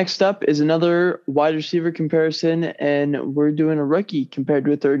 Next up is another wide receiver comparison, and we're doing a rookie compared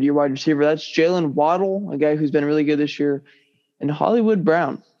to a third-year wide receiver. That's Jaylen Waddle, a guy who's been really good this year, and Hollywood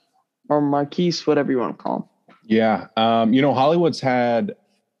Brown, or Marquise, whatever you want to call him. Yeah. Hollywood's had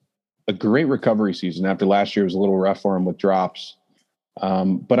a great recovery season after last year was a little rough for him with drops.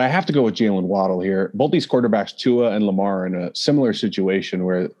 But I have to go with Jaylen Waddle here. Both these quarterbacks, Tua and Lamar, are in a similar situation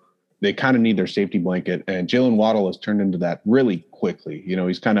where they kind of need their safety blanket. And Jaylen Waddle has turned into that really quickly.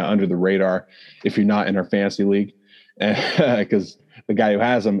 He's kind of under the radar if you're not in our fantasy league, because the guy who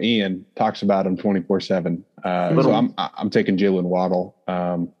has him, Ian, talks about him 24/7. So I'm taking Jaylen Waddle.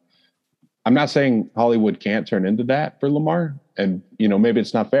 I'm not saying Hollywood can't turn into that for Lamar. And, maybe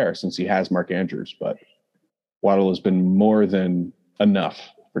it's not fair since he has Mark Andrews, but Waddle has been more than enough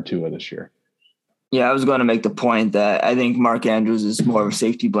for Tua this year. Yeah, I was going to make the point that I think Mark Andrews is more of a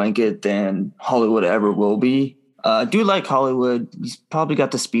safety blanket than Hollywood ever will be. I do like Hollywood. He's probably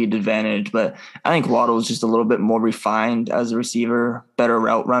got the speed advantage, but I think Waddle is just a little bit more refined as a receiver, better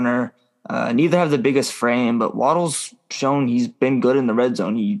route runner. Neither have the biggest frame, but Waddle's shown he's been good in the red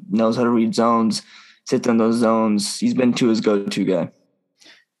zone. He knows how to read zones, sit in those zones. He's been Tua's go-to guy.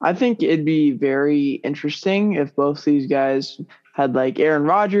 I think it'd be very interesting if both these guys had like Aaron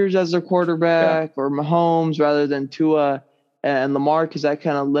Rodgers as their quarterback or Mahomes rather than Tua and Lamar, because that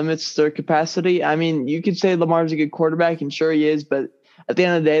kind of limits their capacity. I mean, you could say Lamar's a good quarterback, and sure he is, but at the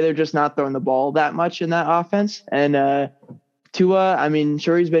end of the day, they're just not throwing the ball that much in that offense. And Tua, I mean,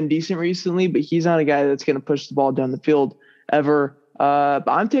 sure he's been decent recently, but he's not a guy that's going to push the ball down the field ever. But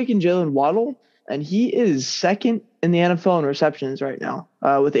I'm taking Jaylen Waddle, and he is second in the NFL in receptions right now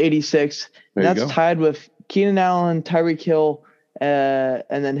with 86. And that's tied with Keenan Allen, Tyreek Hill, and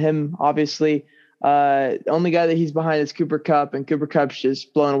then him, obviously. The only guy that he's behind is Cooper Kupp, and Cooper Kupp's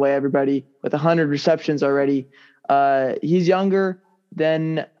just blowing away everybody with 100 receptions already. He's younger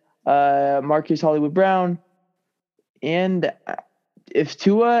than Marquise Hollywood Brown. And if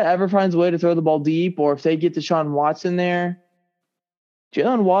Tua ever finds a way to throw the ball deep, or if they get Deshaun Watson there,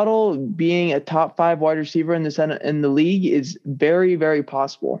 Jaylen Waddle being a top 5 wide receiver in the league is very, very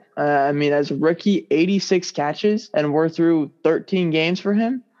possible. I mean, as a rookie, 86 catches, and we're through 13 games for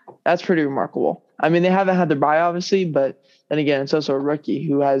him. That's pretty remarkable. I mean, they haven't had their bye, obviously, but then again, it's also a rookie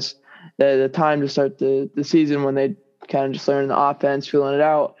who has the time to start the season when they kind of just learn the offense, feeling it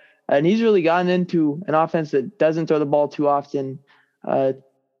out. And he's really gotten into an offense that doesn't throw the ball too often to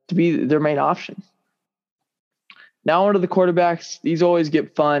be their main option. Now on to the quarterbacks. These always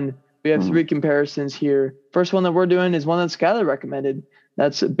get fun. We have 3 comparisons here. First one that we're doing is one that Skyler recommended.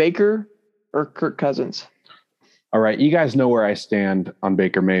 That's Baker or Kirk Cousins. All right. You guys know where I stand on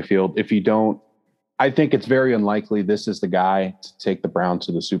Baker Mayfield. If you don't, I think it's very unlikely this is the guy to take the Browns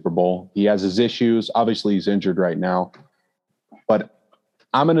to the Super Bowl. He has his issues. Obviously, he's injured right now. But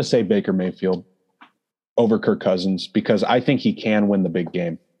I'm going to say Baker Mayfield over Kirk Cousins because I think he can win the big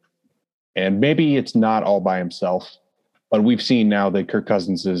game. And maybe it's not all by himself, but we've seen now that Kirk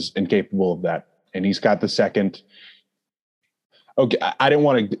Cousins is incapable of that. and he's got the second. Okay, I didn't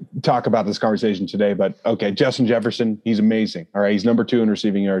want to talk about this conversation today, but okay, Justin Jefferson, he's amazing. All right, he's number 2 in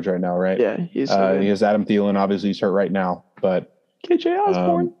receiving yards right now, right? Yeah, he has Adam Thielen. Obviously, he's hurt right now, but KJ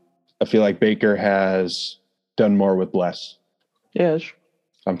Osborne. I feel like Baker has done more with less. Yes.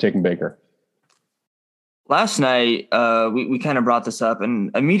 I'm taking Baker. Last night, we kind of brought this up,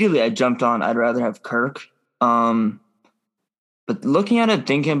 and immediately I jumped on. I'd rather have Kirk. But looking at it,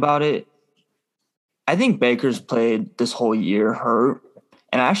 thinking about it, I think Baker's played this whole year hurt,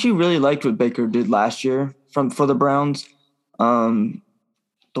 and I actually really liked what Baker did last year for the Browns.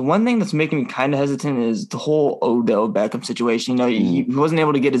 The one thing that's making me kind of hesitant is the whole Odell Beckham situation. You know, he wasn't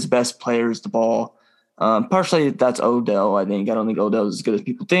able to get his best players the ball. Partially that's Odell, I think. I don't think Odell is as good as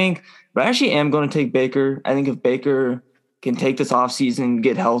people think. But I actually am going to take Baker. I think if Baker can take this offseason,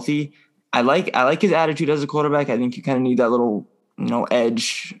 get healthy, I like his attitude as a quarterback. I think you kind of need that little,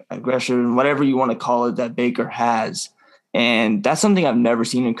 edge, aggression, whatever you want to call it, that Baker has. And that's something I've never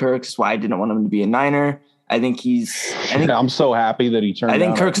seen in Kirk. That's why I didn't want him to be a Niner. I'm so happy that he turned. I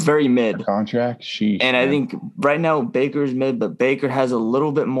think Kirk's very mid contract. I think right now Baker's mid, but Baker has a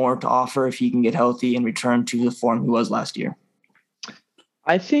little bit more to offer if he can get healthy and return to the form he was last year.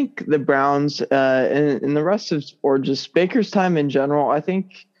 I think the Browns and the rest of, or just Baker's time in general, I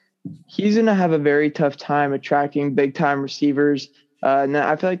think he's going to have a very tough time attracting big time receivers. And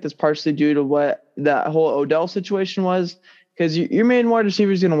I feel like that's partially due to what that whole Odell situation was, because your main wide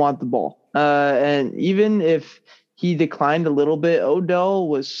receiver is going to want the ball. And even if he declined a little bit, Odell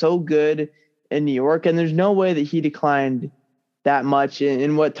was so good in New York, and there's no way that he declined that much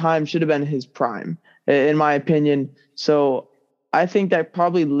in what time should have been his prime, in my opinion. So I think that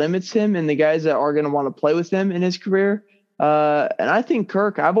probably limits him and the guys that are going to want to play with him in his career. And I think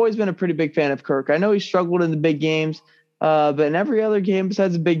Kirk, I've always been a pretty big fan of Kirk. I know he struggled in the big games, but in every other game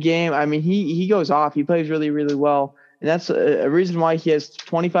besides a big game, I mean, he goes off. He plays really, really well. And that's a reason why he has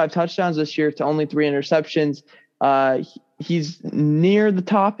 25 touchdowns this year to only 3 interceptions. He's near the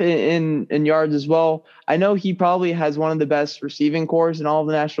top in yards as well. I know he probably has one of the best receiving corps in all of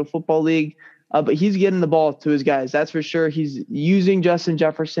the National Football League, but he's getting the ball to his guys. That's for sure. He's using Justin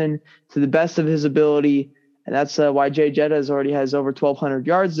Jefferson to the best of his ability, and that's why Jay Jettas already has over 1,200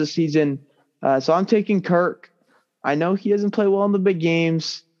 yards this season. So I'm taking Kirk. I know he doesn't play well in the big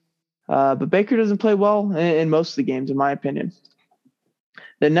games, but Baker doesn't play well in most of the games, in my opinion.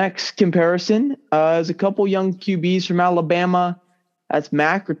 The next comparison is a couple young QBs from Alabama. That's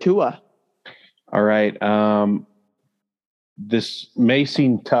Mac or Tua. All right. This may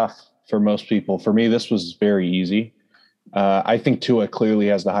seem tough for most people. For me, this was very easy. I think Tua clearly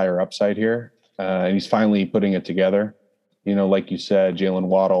has the higher upside here, and he's finally putting it together. Like you said, Jaylen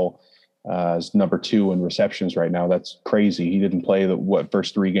Waddle is number 2 in receptions right now. That's crazy. He didn't play the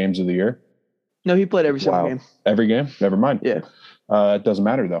first 3 games of the year? No, he played every single game. Every game? Never mind. Yeah. It doesn't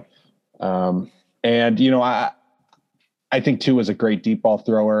matter though. I think Tua is a great deep ball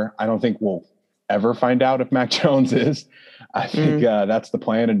thrower. I don't think we'll ever find out if Mac Jones is. I think that's the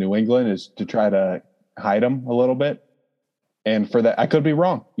plan in New England, is to try to hide him a little bit. And for that, I could be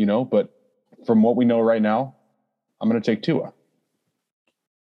wrong, but from what we know right now, I'm going to take Tua.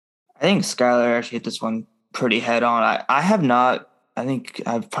 I think Skylar actually hit this one pretty head on. I think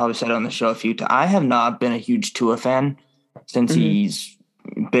I've probably said it on the show a few times. I have not been a huge Tua fan since he's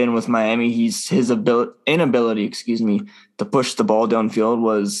been with Miami. His inability to push the ball downfield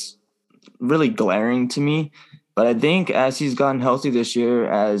was really glaring to me. But I think as he's gotten healthy this year,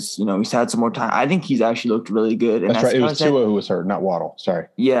 as he's had some more time, I think he's actually looked really good. And that's right. It was Tua who was hurt, not Waddle. Sorry.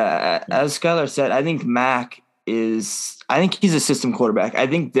 Yeah, as Skylar said, I think Mac he's a system quarterback. I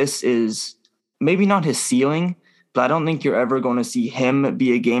think this is maybe not his ceiling, but I don't think you're ever going to see him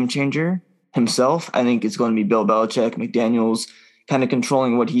be a game changer himself. I think it's going to be Bill Belichick, McDaniels, kind of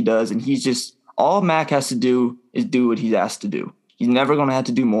controlling what he does. And he's just, all Mac has to do is do what he's asked to do. He's never going to have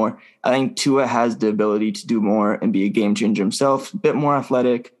to do more. I think Tua has the ability to do more and be a game changer himself, a bit more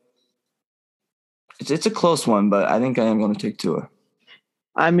athletic. It's a close one, but I think I am going to take Tua.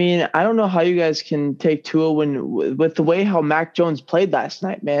 I mean, I don't know how you guys can take Tua with the way how Mac Jones played last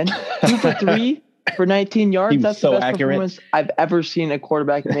night, man. 2 for 3 for 19 yards. That's the best performance I've ever seen a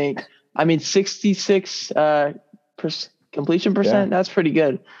quarterback make. I mean, 66 completion percent. Yeah. That's pretty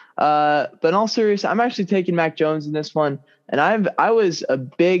good. But in all seriousness, I'm actually taking Mac Jones in this one. And I was a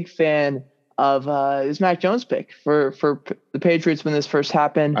big fan of this Mac Jones pick for the Patriots when this first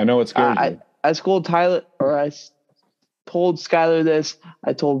happened. I know it's good. I told Skylar this.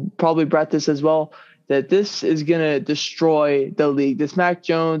 I told probably Brett this as well, that this is going to destroy the league. This Mac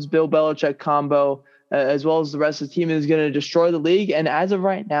Jones, Bill Belichick combo, as well as the rest of the team, is going to destroy the league. And as of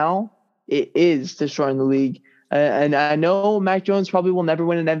right now, it is destroying the league. And I know Mac Jones probably will never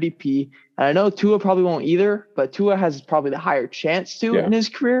win an MVP. And I know Tua probably won't either, but Tua has probably the higher chance to in his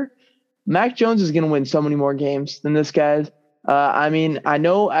career. Mac Jones is going to win so many more games than this guy. I mean, I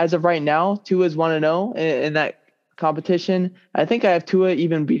know as of right now, Tua's 1-0 in that competition. I think I have Tua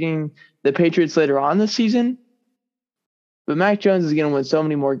even beating the Patriots later on this season. But Mac Jones is going to win so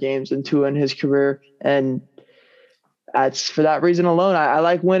many more games than Tua in his career. And that's for that reason alone. I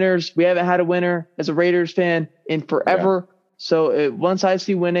like winners. We haven't had a winner as a Raiders fan in forever. Yeah. So once I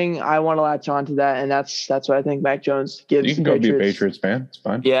see winning, I want to latch on to that, and that's what I think Mac Jones gives. You can go be a Patriots fan. It's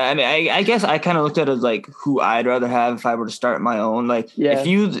fine. Yeah, I mean, I guess I kind of looked at it as like who I'd rather have if I were to start my own. Like, if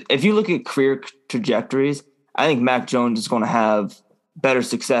you look at career trajectories, I think Mac Jones is going to have better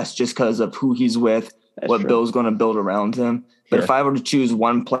success just because of who he's with, what Bill's going to build around him. But if I were to choose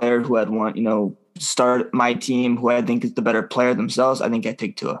one player who I'd want, start my team, who I think is the better player themselves, I think I'd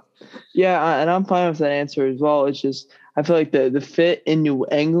take Tua. Yeah, and I'm fine with that answer as well. It's just I feel like the fit in New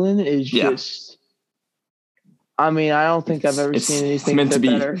England is just – I mean, I don't think I've ever seen anything fit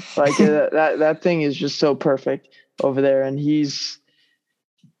better. Like that thing is just so perfect over there. And he's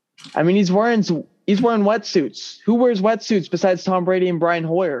wearing wetsuits. Who wears wetsuits besides Tom Brady and Brian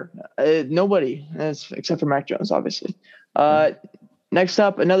Hoyer? Nobody, except for Mac Jones, obviously. Next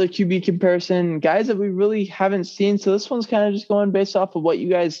up, another QB comparison, guys that we really haven't seen. So this one's kind of just going based off of what you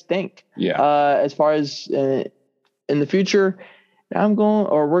guys think. Yeah. As far as in the future,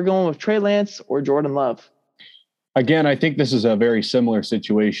 we're going with Trey Lance or Jordan Love. Again, I think this is a very similar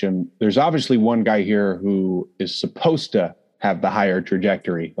situation. There's obviously one guy here who is supposed to have the higher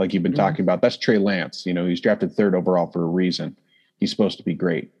trajectory, like you've been talking about. That's Trey Lance. He's drafted 3rd overall for a reason. He's supposed to be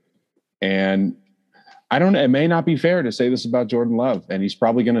great. And I don't know. It may not be fair to say this about Jordan Love, and he's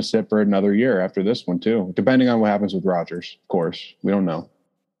probably going to sit for another year after this one too, depending on what happens with Rodgers. Of course, we don't know.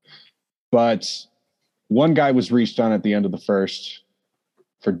 But one guy was reached on at the end of the first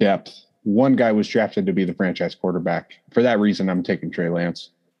for depth. One guy was drafted to be the franchise quarterback. For that reason, I'm taking Trey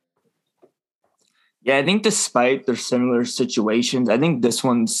Lance. Yeah, I think despite their similar situations, I think this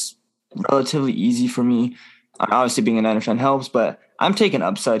one's relatively easy for me. Obviously, being an Niners fan helps, but I'm taking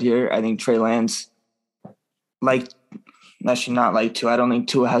upside here. I think Trey Lance. Not like Tua. I don't think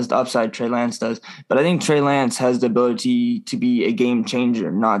Tua has the upside Trey Lance does, but I think Trey Lance has the ability to be a game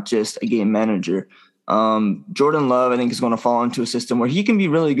changer, not just a game manager. Jordan Love, I think, is going to fall into a system where he can be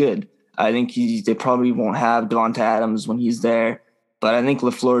really good. I think they probably won't have Devontae Adams when he's there, but I think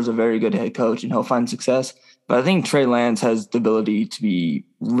LaFleur is a very good head coach and he'll find success. But I think Trey Lance has the ability to be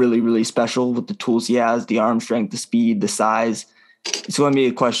really, really special with the tools he has, the arm strength, the speed, the size. It's going to be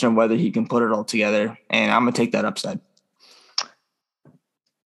a question of whether he can put it all together, and I'm going to take that upside.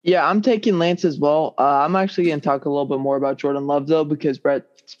 Yeah, I'm taking Lance as well. I'm actually going to talk a little bit more about Jordan Love, though, because Brett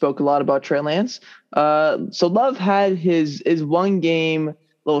spoke a lot about Trey Lance. So Love had his one-game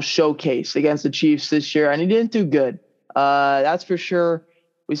little showcase against the Chiefs this year, and he didn't do good. That's for sure.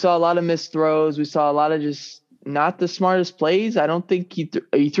 We saw a lot of missed throws. We saw a lot of just not the smartest plays. I don't think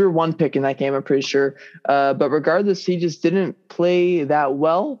he threw one pick in that game, I'm pretty sure. But regardless, he just didn't play that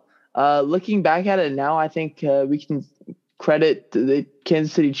well. Looking back at it now, I think we can credit the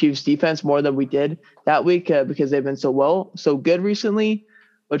Kansas City Chiefs defense more than we did that week because they've been so good recently.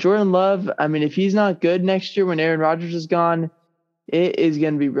 But Jordan Love, I mean, if he's not good next year when Aaron Rodgers is gone, it is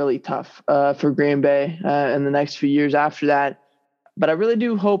going to be really tough for Green Bay in the next few years after that. But I really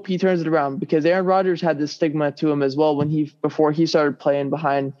do hope he turns it around because Aaron Rodgers had this stigma to him as well before he started playing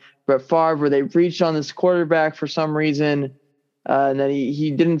behind Brett Favre, where they reached on this quarterback for some reason. And then he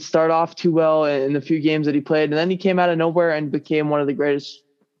didn't start off too well in the few games that he played. And then he came out of nowhere and became one of the greatest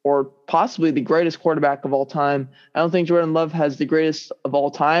or possibly the greatest quarterback of all time. I don't think Jordan Love has the greatest of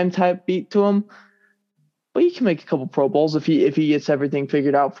all time type beat to him, but he can make a couple Pro Bowls if he gets everything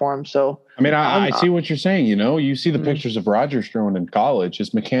figured out for him. So, I mean, I see what you're saying. You see the pictures of Rodgers throwing in college.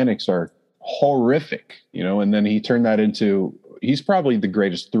 His mechanics are horrific, and then he turned that into he's probably the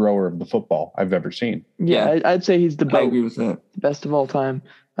greatest thrower of the football I've ever seen. Yeah, I'd say he's the I agree with that. Best of all time.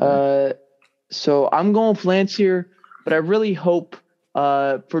 So I'm going with Lance here, but I really hope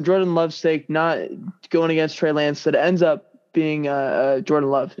for Jordan Love's sake, not going against Trey Lance, that it ends up being Jordan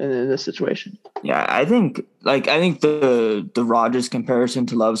Love in this situation. Yeah, I think the Rodgers comparison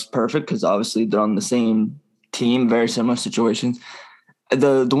to Love's perfect because obviously they're on the same team, very similar situations.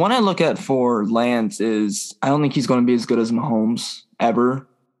 The one I look at for Lance is I don't think he's going to be as good as Mahomes ever,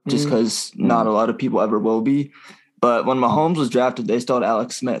 just because not a lot of people ever will be. But when Mahomes was drafted, they still had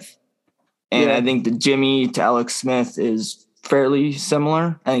Alex Smith. And I think the Jimmy to Alex Smith is fairly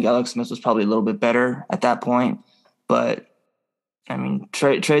similar. I think Alex Smith was probably a little bit better at that point. But I mean,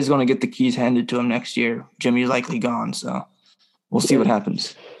 Trey's going to get the keys handed to him next year. Jimmy's likely gone, so we'll see what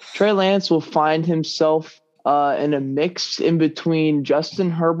happens. Trey Lance will find himself in a mix in between Justin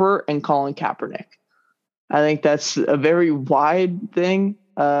Herbert and Colin Kaepernick. I think that's a very wide thing,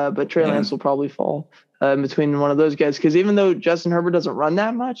 but Trey Lance will probably fall in between one of those guys, because even though Justin Herbert doesn't run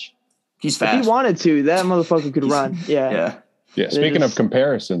that much, he's fast. If he wanted to, that motherfucker could run. Yeah. Speaking of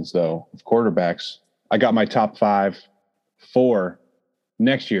comparisons, though, of quarterbacks, I got my top 5 for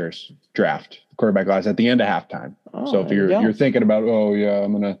next year's draft quarterback class at the end of halftime. So if you're thinking about,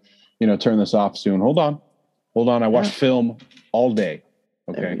 I'm gonna turn this off soon. Hold on. I watched film all day.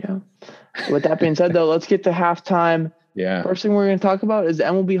 Okay. With that being said, though, let's get to halftime. Yeah. First thing we're going to talk about is the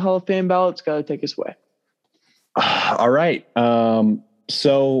MLB Hall of Fame ballot. It's got to take us away. All right.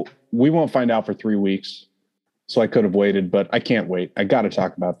 So we won't find out for 3 weeks. So I could have waited, but I can't wait. I got to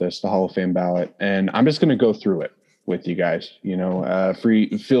talk about this, the Hall of Fame ballot, and I'm just going to go through it with you guys.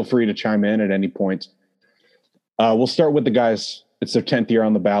 Feel free to chime in at any point. We'll start with the guys. It's their 10th year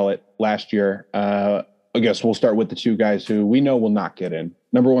on the ballot. Last year, I guess we'll start with the 2 guys who we know will not get in.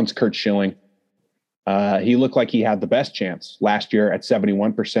 Number 1's Kurt Schilling. He looked like he had the best chance last year at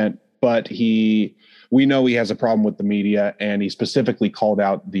 71%, but we know he has a problem with the media, and he specifically called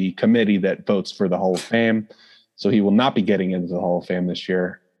out the committee that votes for the Hall of Fame. So he will not be getting into the Hall of Fame this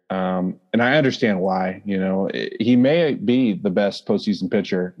year. And I understand why. He may be the best postseason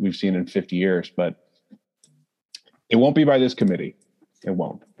pitcher we've seen in 50 years, but it won't be by this committee. It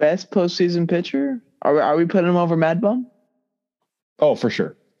won't. Best postseason pitcher? Are we putting him over Mad Bum? Oh, for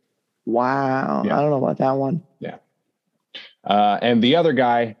sure. Wow. Yeah. I don't know about that one. Yeah. And the other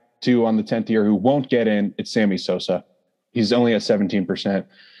guy, too, on the 10th year who won't get in, it's Sammy Sosa. He's only at 17%.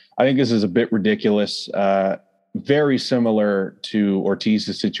 I think this is a bit ridiculous. Very similar to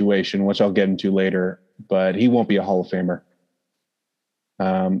Ortiz's situation, which I'll get into later, but he won't be a Hall of Famer.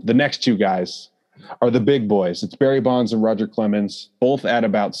 The next 2 guys are the big boys. It's Barry Bonds and Roger Clemens, both at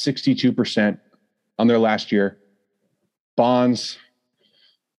about 62% on their last year. Bonds,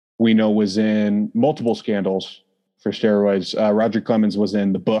 we know, was in multiple scandals for steroids. Roger Clemens was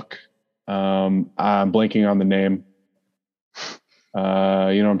in the book. I'm blanking on the name. You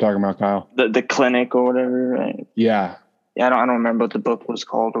know what I'm talking about, Kyle? The clinic or whatever, right? Yeah. Yeah, I don't remember what the book was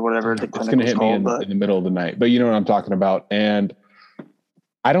called or whatever. The clinic it's going to hit me in the middle of the night, but you know what I'm talking about. And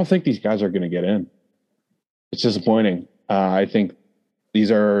I don't think these guys are going to get in. It's disappointing. I think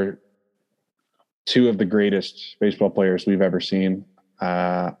these are 2 of the greatest baseball players we've ever seen.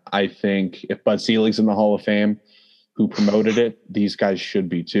 I think if Bud Selig's in the Hall of Fame, who promoted it, these guys should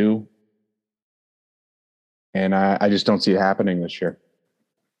be too. And I just don't see it happening this year.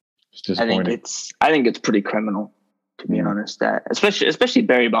 It's disappointing. I think it's pretty criminal, to be honest. That especially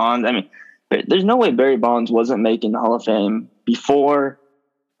Barry Bonds. I mean, there's no way Barry Bonds wasn't making the Hall of Fame before.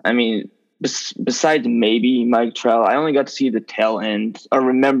 I mean, besides maybe Mike Trout, I only got to see the tail end or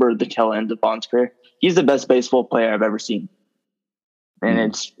remember the tail end of Bonds' career. He's the best baseball player I've ever seen.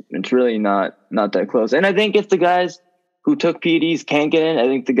 And it's really not that close. And I think if the guys who took PEDs can't get in, I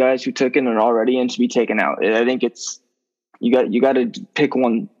think the guys who took in and are already in should be taken out. I think it's you got to pick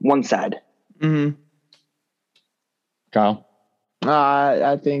one side. Mm-hmm. Kyle?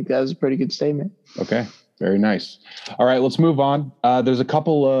 I think that was a pretty good statement. Okay. Very nice. All right, let's move on. There's a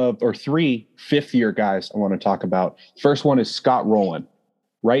couple of 3 fifth-year guys I want to talk about. First one is Scott Rowland.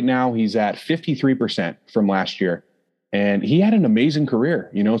 Right now, he's at 53% from last year. And he had an amazing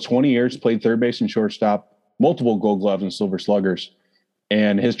career. 20 years, played third base and shortstop, multiple Gold Gloves and Silver Sluggers.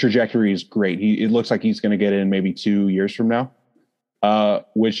 And his trajectory is great. It looks like he's going to get in maybe 2 years from now,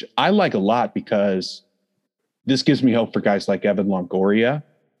 which I like a lot because this gives me hope for guys like Evan Longoria.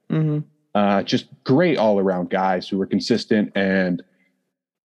 Mm-hmm. Just great all-around guys who are consistent, and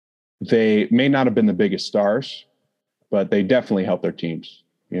they may not have been the biggest stars, but they definitely help their teams,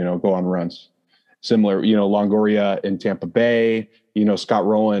 go on runs. Similar, Longoria in Tampa Bay, Scott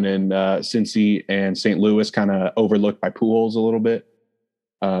Rowland in Cincy and St. Louis, kind of overlooked by Pujols a little bit.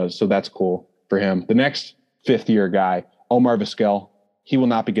 So that's cool for him. The next fifth-year guy, Omar Vizquel, he will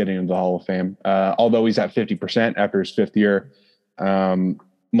not be getting into the Hall of Fame, although he's at 50% after his 5th year.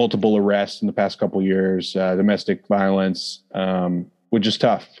 Multiple arrests in the past couple of years, domestic violence, which is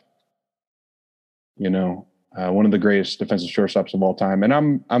tough. One of the greatest defensive shortstops of all time, and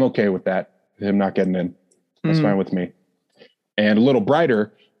I'm okay with that. Him not getting in, that's fine with me. And a little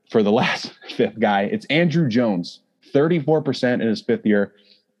brighter for the last 5th guy, it's Andrew Jones, 34% in his 5th year.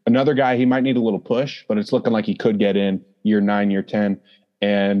 Another guy, he might need a little push, but it's looking like he could get in year 9, year 10.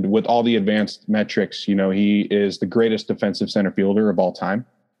 And with all the advanced metrics, he is the greatest defensive center fielder of all time.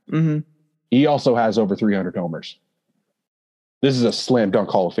 Mm-hmm. He also has over 300 homers. This is a slam dunk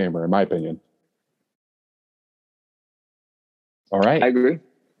Hall of Famer, in my opinion. All right. I agree.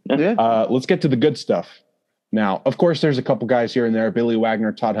 Yeah. Let's get to the good stuff. Now, of course, there's a couple guys here and there, Billy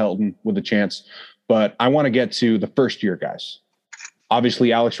Wagner, Todd Helton with a chance, but I want to get to the first-year guys.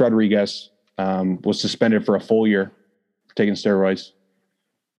 Obviously, Alex Rodriguez was suspended for a full year for taking steroids.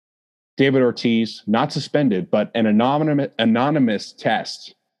 David Ortiz, not suspended, but an anonymous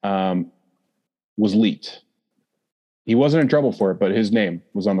test was leaked. He wasn't in trouble for it, but his name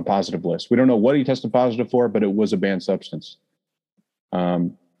was on the positive list. We don't know what he tested positive for, but it was a banned substance.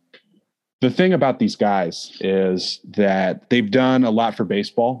 The thing about these guys is that they've done a lot for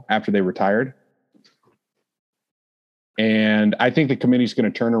baseball after they retired. And I think the committee's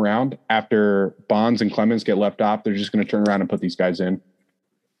going to turn around after Bonds and Clemens get left off. They're just going to turn around and put these guys in.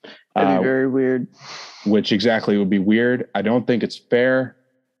 That'd be very weird. Which exactly would be weird. I don't think it's fair.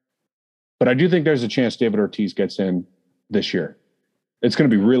 But I do think there's a chance David Ortiz gets in this year. It's going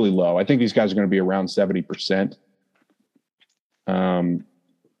to be really low. I think these guys are going to be around 70%.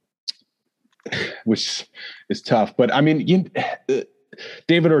 Which is tough. But, I mean,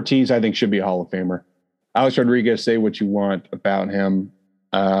 David Ortiz, I think, should be a Hall of Famer. Alex Rodriguez, say what you want about him.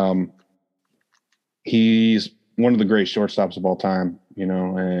 He's one of the great shortstops of all time,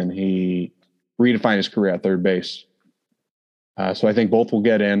 and he redefined his career at third base. So I think both will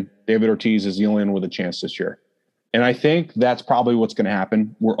get in. David Ortiz is the only one with a chance this year. And I think that's probably what's going to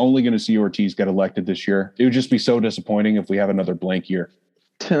happen. We're only going to see Ortiz get elected this year. It would just be so disappointing if we have another blank year.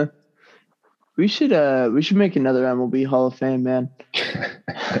 We should make another MLB Hall of Fame, man.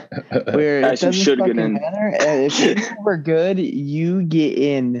 Where it doesn't should fucking get in. matter. If you were good, you get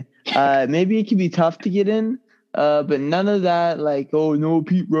in. Maybe it can be tough to get in, but none of that no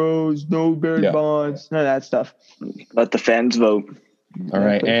Pete Rose, no Barry Bonds, none of that stuff. Let the fans vote. All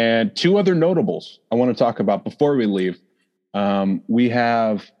right, and two other notables I want to talk about before we leave. We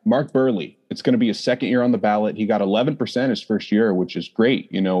have Mark Burley. It's going to be his second year on the ballot. He got 11% his first year, which is great.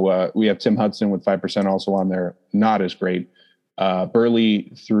 We have Tim Hudson with 5% also on there. Not as great.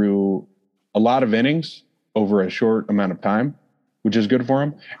 Burley threw a lot of innings over a short amount of time, which is good for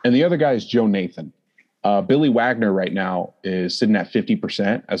him. And the other guy is Joe Nathan. Billy Wagner right now is sitting at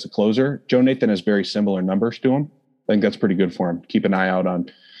 50% as a closer. Joe Nathan has very similar numbers to him. I think that's pretty good for him. Keep an eye out on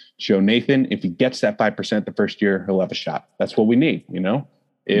Joe Nathan. If he gets that 5% the first year, he'll have a shot. That's what we need,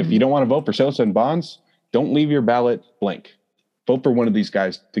 If you don't want to vote for Sosa and Bonds, don't leave your ballot blank. Vote for one of these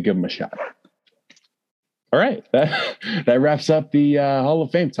guys to give them a shot. All right. That wraps up the Hall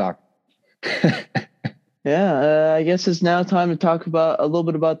of Fame talk. Yeah, I guess it's now time to talk about a little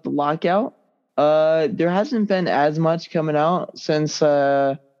bit about the lockout. There hasn't been as much coming out since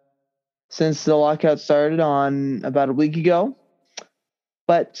the lockout started on about a week ago.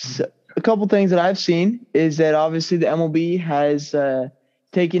 But a couple things that I've seen is that obviously the MLB has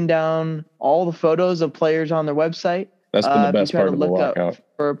taken down all the photos of players on their website. That's been the best part of the lockout.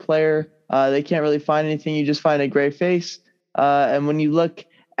 For a player, they can't really find anything. You just find a gray face. And when you look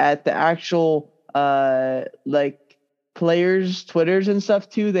at the actual players' Twitters and stuff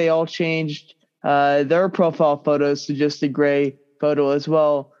too, they all changed their profile photos to just a gray photo as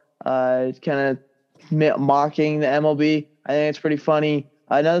well. It's kind of mocking the MLB. I think it's pretty funny.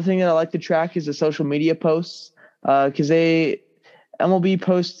 Another thing that I like to track is the social media posts because MLB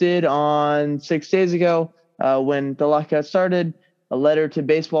posted on 6 days ago when the lockout started a letter to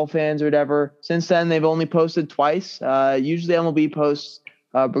baseball fans or whatever. Since then, they've only posted twice. Usually MLB posts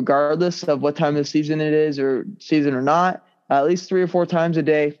regardless of what time of the season it is or season or not, at least 3 or 4 times a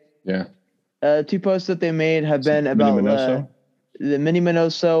day. Yeah. 2 posts that they made have been about the Mini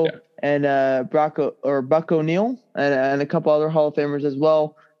Minoso and Buck O'Neil and a couple other Hall of Famers as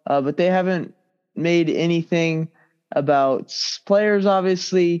well. But they haven't made anything about players,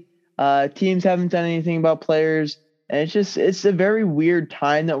 obviously. Teams haven't done anything about players. And it's a very weird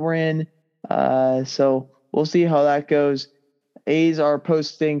time that we're in. So we'll see how that goes. A's are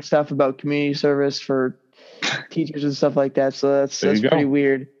posting stuff about community service for teachers and stuff like that. So that's pretty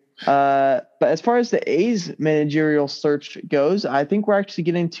weird. But as far as the A's managerial search goes, I think we're actually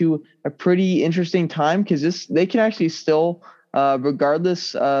getting to a pretty interesting time because they can actually still,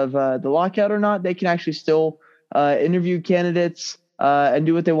 regardless of the lockout or not, they can actually still interview candidates and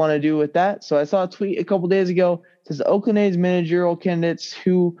do what they want to do with that. So I saw a tweet a couple days ago. It says the Oakland A's managerial candidates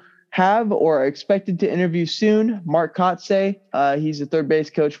who have or are expected to interview soon. Mark Kotsay, he's the third base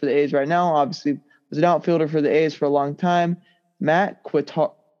coach for the A's right now. Obviously was an outfielder for the A's for a long time. Matt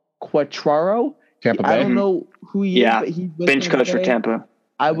Quatraro. Tampa Bay. I don't know who he is, but he's bench coach for Tampa.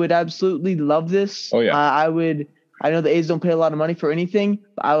 I would absolutely love this. Oh yeah. I know the A's don't pay a lot of money for anything,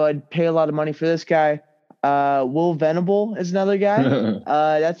 but I would pay a lot of money for this guy. Will Venable is another guy.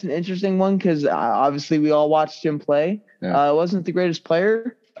 That's an interesting one because obviously we all watched him play. Yeah. Wasn't the greatest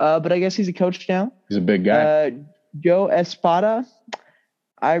player, but I guess he's a coach now. He's a big guy. Joe Espada.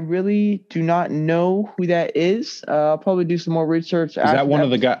 I really do not know who that is. I'll probably do some more research. Is that one of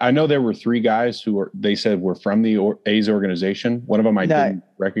the guys? I know there were 3 guys they said were from the A's organization. One of them I didn't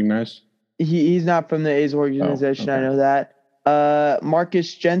recognize. He's not from the A's organization. Oh, okay. I know that.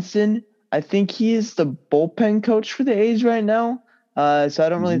 Marcus Jensen. I think he is the bullpen coach for the A's right now. So I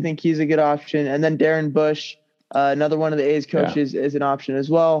don't really think he's a good option. And then Darren Bush, another one of the A's coaches, is an option as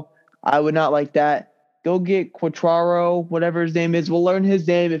well. I would not like that. Go get Quatraro, whatever his name is. We'll learn his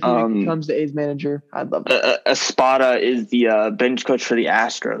name if he becomes the A's manager. I'd love that. Espada is the bench coach for the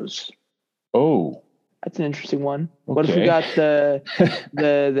Astros. Oh. That's an interesting one. Okay. What if we got the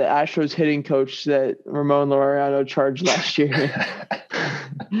Astros hitting coach that Ramon Laureano charged last year?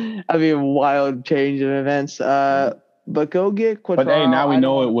 That'd be a wild change of events. But go get Quatraro. But hey, now we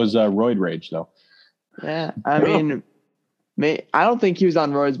know it was roid rage, though. Yeah, I mean, I don't think he was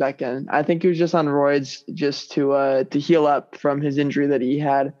on roids back then. I think he was just on roids just to heal up from his injury that he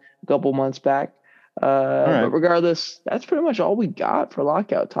had a couple months back. But regardless, that's pretty much all we got for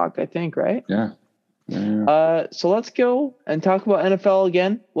lockout talk, I think, right? Yeah. So let's go and talk about NFL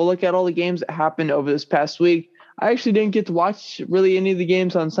again. We'll look at all the games that happened over this past week. I actually didn't get to watch really any of the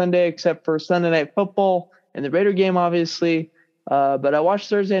games on Sunday except for Sunday Night Football and the Raider game, obviously. But I watched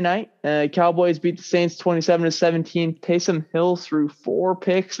Thursday night. Cowboys beat the Saints 27-17. Taysom Hill threw 4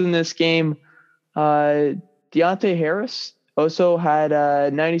 picks in this game. Diontae Harris also had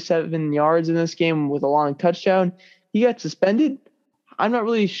 97 yards in this game with a long touchdown. He got suspended. I'm not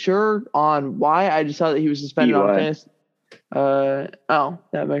really sure on why. I just saw that he was suspended on fantasy.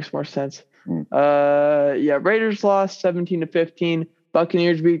 That makes more sense. Raiders lost 17-15.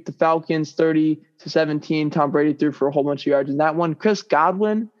 Buccaneers beat the Falcons 30-17. Tom Brady threw for a whole bunch of yards in that one. Chris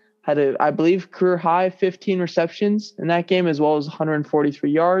Godwin had I believe, career high 15 receptions in that game, as well as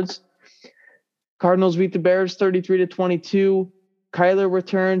 143 yards. Cardinals beat the Bears 33-22. Kyler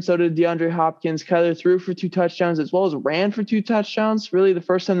returned, so did DeAndre Hopkins. Kyler threw for 2 touchdowns as well as ran for 2 touchdowns. Really the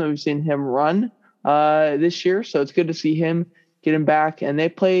first time that we've seen him run this year, so it's good to see him get him back. And they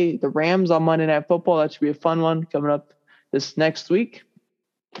play the Rams on Monday Night Football. That should be a fun one coming up this next week.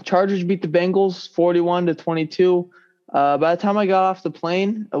 Chargers beat the Bengals 41-22. By the time I got off the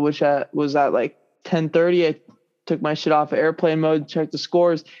plane, which was at like 10:30, I took my shit off of airplane mode, checked the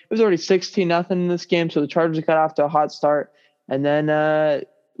scores. It was already 16-0 in this game, so the Chargers got off to a hot start. And then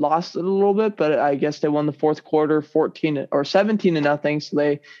lost it a little bit, but I guess they won the fourth quarter 17-0, so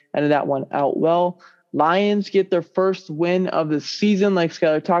they ended that one out well. Lions get their first win of the season, like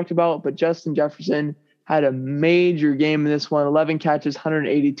Skylar talked about, but Justin Jefferson had a major game in this one, 11 catches,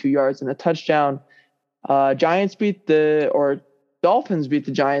 182 yards, and a touchdown. Dolphins beat the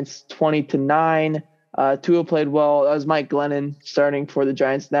Giants 20-9. Tua played well. That was Mike Glennon starting for the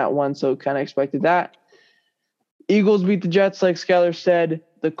Giants in that one, so kind of expected that. Eagles beat the Jets, like Skylar said.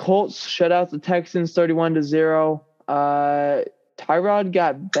 The Colts shut out the Texans 31-0. Tyrod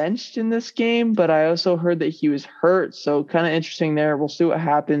got benched in this game, but I also heard that he was hurt, so kind of interesting there. We'll see what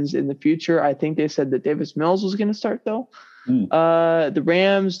happens in the future. I think they said that Davis Mills was going to start, though. The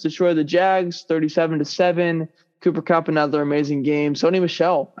Rams destroyed the Jags 37-7. Cooper Kupp, another amazing game. Sony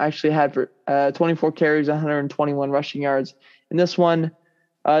Michel actually had for 24 carries, 121 rushing yards. In this one,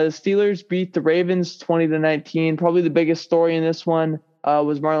 the Steelers beat the Ravens 20-19. Probably the biggest story in this one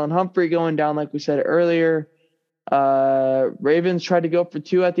was Marlon Humphrey going down, like we said earlier. Ravens tried to go for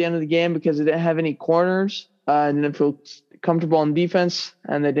 2 at the end of the game because they didn't have any corners and didn't feel comfortable in defense,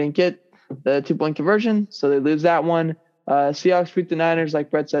 and they didn't get the 2-point conversion, so they lose that one. Seahawks beat the Niners,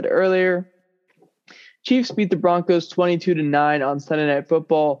 like Brett said earlier. Chiefs beat the Broncos 22-9 on Sunday Night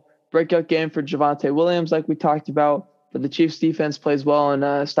Football. Breakout game for Javonte Williams, like we talked about, but the Chiefs defense plays well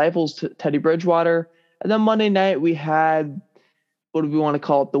and stifles Teddy Bridgewater. And then Monday night we had, what do we want to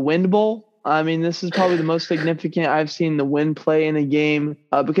call it, the Wind Bowl. I mean, this is probably the most significant I've seen the wind play in a game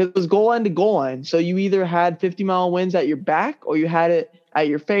because it was goal line to goal line. So you either had 50-mile winds at your back or you had it at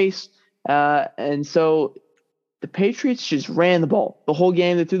your face. And so the Patriots just ran the ball the whole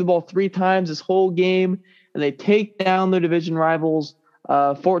game. They threw the ball 3 times this whole game, and they take down their division rivals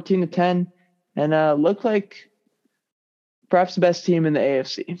 14-10 and look like perhaps the best team in the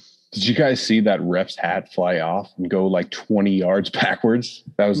AFC. Did you guys see that ref's hat fly off and go like 20 yards backwards?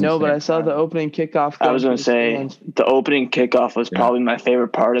 That was no, insane. but I saw the opening kickoff. I was going to say the opening kickoff was probably my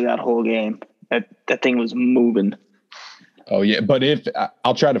favorite part of that whole game. That thing was moving. Oh, yeah. But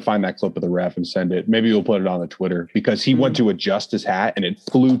I'll try to find that clip of the ref and send it. Maybe we'll put it on the Twitter because he went to adjust his hat and it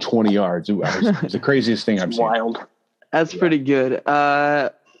flew 20 yards. It was the craziest thing I've seen. Wild. That's pretty good.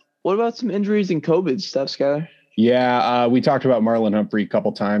 What about some injuries and COVID stuff, Skylar? Yeah, we talked about Marlon Humphrey a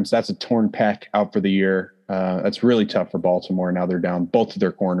couple times. That's a torn pec out for the year. That's really tough for Baltimore. Now they're down both of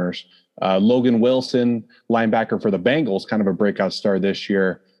their corners. Logan Wilson, linebacker for the Bengals, kind of a breakout star this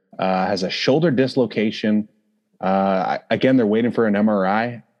year, has a shoulder dislocation. Again, they're waiting for an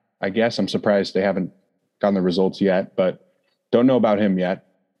MRI, I guess. I'm surprised they haven't gotten the results yet, but don't know about him yet.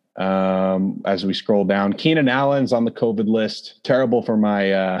 As we scroll down, Keenan Allen's on the COVID list. Terrible for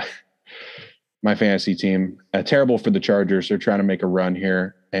my my fantasy team. Terrible for the Chargers. They're trying to make a run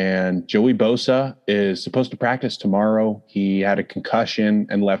here. And Joey Bosa is supposed to practice tomorrow. He had a concussion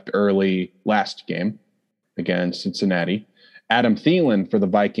and left early last game against Cincinnati. Adam Thielen for the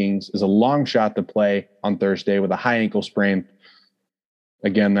Vikings is a long shot to play on Thursday with a high ankle sprain.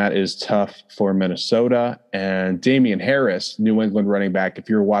 Again, that is tough for Minnesota. And Damian Harris, New England running back, if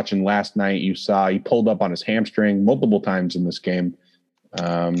you were watching last night, you saw he pulled up on his hamstring multiple times in this game,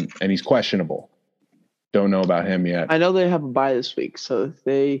 and he's questionable. Don't know about him yet. I know they have a bye this week, so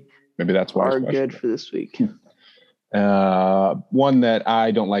maybe that's why are good for this week. One that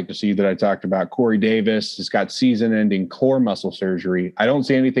I don't like to see that I talked about, Corey Davis has got season-ending core muscle surgery. I don't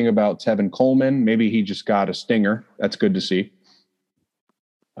see anything about Tevin Coleman. Maybe he just got a stinger. That's good to see.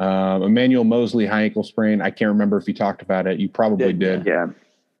 Emmanuel Mosley, high ankle sprain. I can't remember if you talked about it. You probably did. Yeah.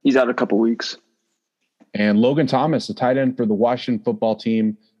 He's out a couple weeks. And Logan Thomas, the tight end for the Washington football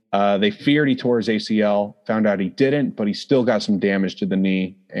team. They feared he tore his ACL, found out he didn't, but he still got some damage to the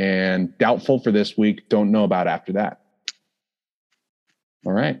knee and doubtful for this week. Don't know about after that.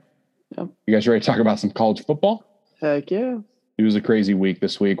 All right. Yep. You guys ready to talk about some college football? Heck yeah. It was a crazy week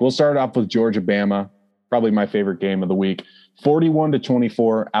this week. We'll start off with Georgia Bama, probably my favorite game of the week.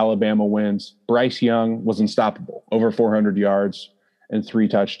 41-24, Alabama wins. Bryce Young was unstoppable, over 400 yards and 3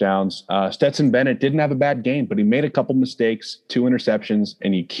 touchdowns. Stetson Bennett didn't have a bad game, but he made a couple mistakes, 2 interceptions,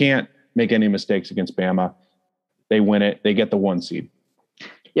 and you can't make any mistakes against Bama. They win it. They get the 1 seed.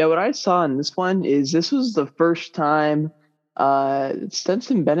 Yeah, what I saw in this one is this was the first time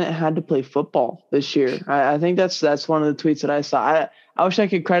Stetson Bennett had to play football this year. I think that's one of the tweets that I saw. I wish I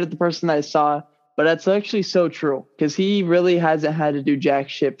could credit the person that I saw, but that's actually so true because he really hasn't had to do jack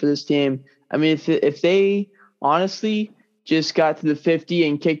shit for this team. I mean, if they honestly just got to the 50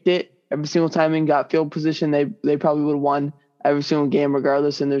 and kicked it every single time and got field position, they probably would have won every single game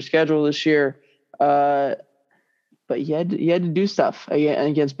regardless in their schedule this year. But he had to do stuff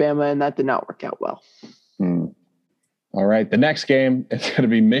against Bama, and that did not work out well. All right, the next game is going to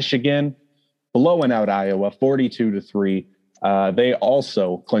be Michigan blowing out Iowa 42-3. They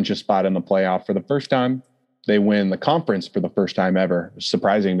also clinch a spot in the playoff for the first time. They win the conference for the first time ever.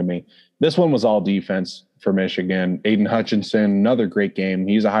 Surprising to me. This one was all defense for Michigan. Aiden Hutchinson, another great game.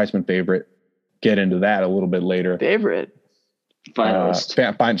 He's a Heisman favorite. Get into that a little bit later. Favorite?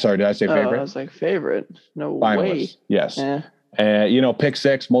 Finalist. Sorry, did I say favorite? I was like, favorite. No Finalist. way. Yes. Yeah. Pick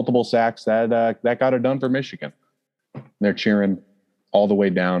 6, multiple sacks. That got it done for Michigan. They're cheering all the way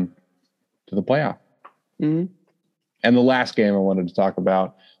down to the playoff. Mm-hmm. And the last game I wanted to talk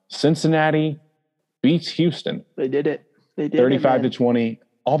about, Cincinnati beats Houston. They did it. 35-20.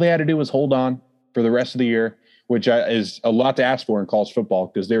 All they had to do was hold on for the rest of the year, which is a lot to ask for in college football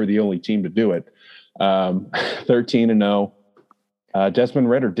because they were the only team to do it. 13-0. Desmond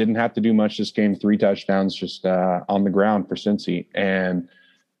Ridder didn't have to do much this game. 3 touchdowns just on the ground for Cincy. And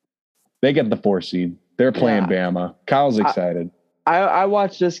they get the 4 seed. They're playing Bama. Kyle's excited. I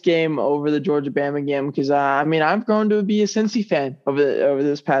watched this game over the Georgia Bama game because I've grown to be a Cincy fan over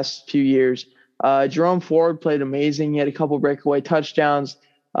this past few years. Jerome Ford played amazing. He had a couple breakaway touchdowns.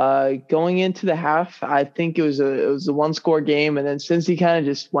 Going into the half, I think it was a 1-score game, and then Cincy kind of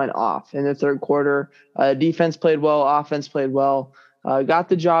just went off in the third quarter. Defense played well, offense played well, got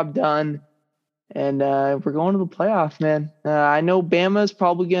the job done, and we're going to the playoff, man. I know Bama is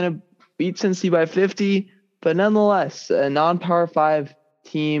probably going to beat Cincy by 50, but nonetheless, a non-Power 5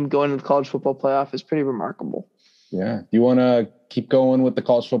 team going to the college football playoff is pretty remarkable. Yeah. You want to keep going with the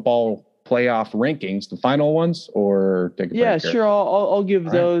college football playoff rankings, the final ones, or take a break? Yeah, sure. I'll give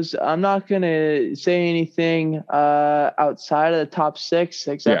those. Right. I'm not going to say anything outside of the top 6,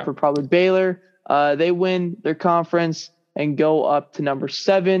 except for probably Baylor. They win their conference and go up to number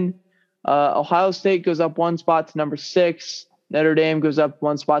 7. Ohio State goes up 1 spot to number 6. Notre Dame goes up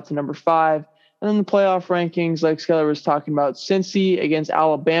 1 spot to number 5. And then the playoff rankings, like Skyler was talking about, Cincy against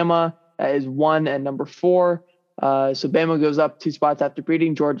Alabama, that is 1 and number 4. So Bama goes up 2 spots after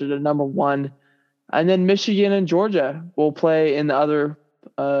beating Georgia to number 1. And then Michigan and Georgia will play in the other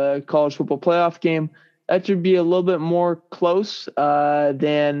college football playoff game. That should be a little bit more close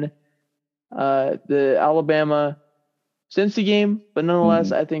than the Alabama Cincy game. But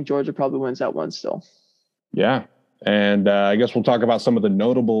nonetheless, I think Georgia probably wins that one still. Yeah. And I guess we'll talk about some of the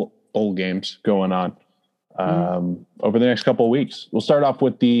notable bowl games going on over the next couple of weeks. We'll start off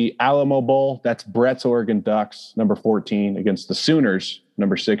with the Alamo Bowl. That's Brett's Oregon Ducks, number 14, against the Sooners,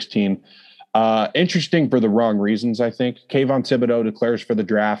 number 16. Interesting for the wrong reasons, I think. Kayvon Thibodeau declares for the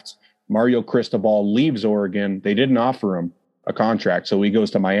draft. Mario Cristobal leaves Oregon. They didn't offer him a contract, so he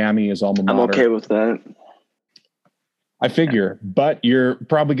goes to Miami, his alma mater. I'm okay with that. I figure, but you're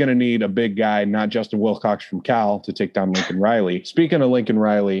probably going to need a big guy, not Justin Wilcox from Cal, to take down Lincoln Riley. Speaking of Lincoln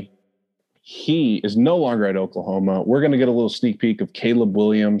Riley, he is no longer at Oklahoma. We're going to get a little sneak peek of Caleb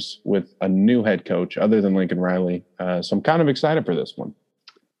Williams with a new head coach other than Lincoln Riley. So I'm kind of excited for this one.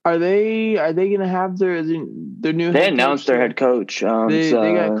 Are they going to have their new? They announced their head coach. They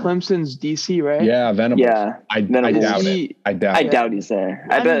got Clemson's DC, right? Yeah, Venables. Yeah, I doubt it. I doubt he's there.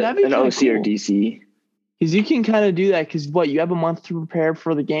 I bet an OC or DC. Because you can kind of do that. Because you have a month to prepare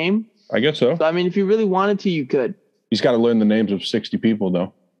for the game. I guess so. I mean, if you really wanted to, you could. He's got to learn the names of 60 people,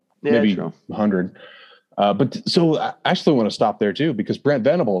 though. Yeah, maybe true. 100. But so I actually want to stop there too, because Brent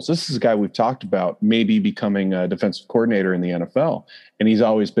Venables, this is a guy we've talked about maybe becoming a defensive coordinator in the NFL. And he's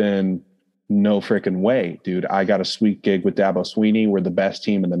always been no freaking way, dude. I got a sweet gig with Dabo Swinney. We're the best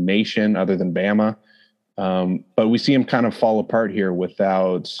team in the nation other than Bama. But we see him kind of fall apart here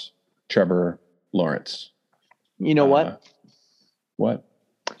without Trevor Lawrence. You know what? What?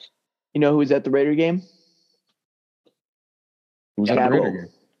 You know who's at the Raider game? Who's at the Raider game?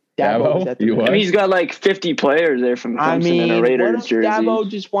 Dabo? I mean, he's got like 50 players there from Clemson and a Raiders jersey. Dabo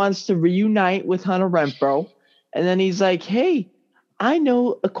just wants to reunite with Hunter Renfrow, and then he's like, "Hey, I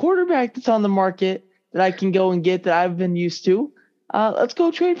know a quarterback that's on the market that I can go and get that I've been used to. Let's go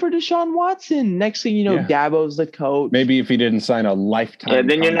trade for Deshaun Watson." Next thing you know, Dabo's the coach. Maybe if he didn't sign a lifetime. Yeah,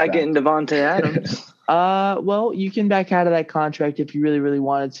 then you're not getting Davante Adams. Well, you can back out of that contract if you really, really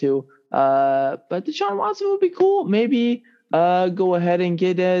wanted to. But Deshaun Watson would be cool. Maybe go ahead and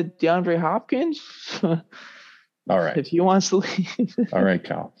get DeAndre Hopkins. All right. If he wants to leave. All right,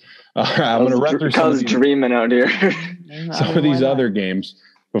 Kyle. All right, I'm going to run through Kyle's dreaming out here. Some of these other games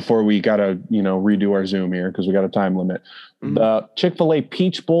before we got to, redo our Zoom here because we got a time limit. The Chick-fil-A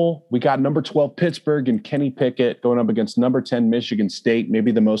Peach Bowl, we got number 12 Pittsburgh and Kenny Pickett going up against number 10 Michigan State,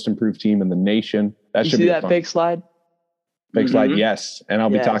 maybe the most improved team in the nation. That should be that fake slide? Fake slide, yes. And I'll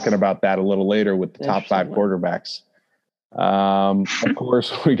be talking about that a little later with the top 5 quarterbacks. Of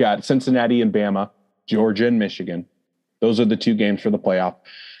course, we got Cincinnati and Bama, Georgia and Michigan. Those are the 2 games for the playoff.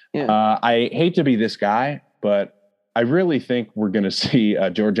 Yeah. I hate to be this guy, but I really think we're going to see a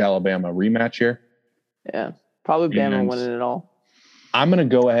Georgia-Alabama rematch here. Yeah, probably Bama winning it all. I'm going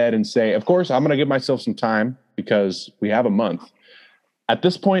to go ahead and say, of course, I'm going to give myself some time because we have a month. At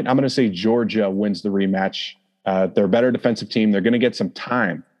this point, I'm going to say Georgia wins the rematch. They're a better defensive team. They're going to get some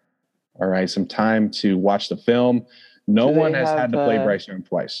time. All right, some time to watch the film. No one has had to play Bryce Young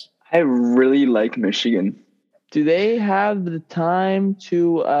twice. I really like Michigan. Do they have the time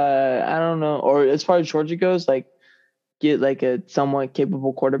to, I don't know, or as far as Georgia goes, get a somewhat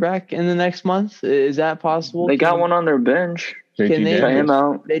capable quarterback in the next month? Is that possible? They got one on their bench. Can they try him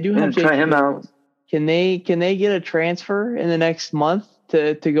out? They do have try him out. Can they get a transfer in the next month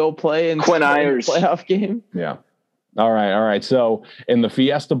to go play in Quinn Ayers playoff game? Yeah. All right. So in the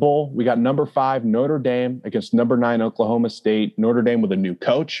Fiesta Bowl, we got number 5 Notre Dame against number 9 Oklahoma State. Notre Dame with a new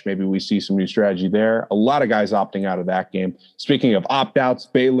coach. Maybe we see some new strategy there. A lot of guys opting out of that game. Speaking of opt-outs,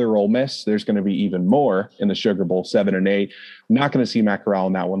 Baylor, Ole Miss. There's going to be even more in the Sugar Bowl 7 and 8. Not going to see Matt Corral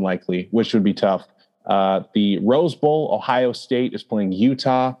in that one likely, which would be tough. The Rose Bowl, Ohio State is playing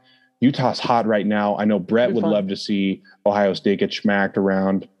Utah. Utah's hot right now. I know Brett would love to see Ohio State get smacked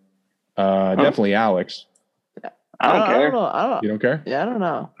around. Definitely Alex. I don't care. You don't care? Yeah, I don't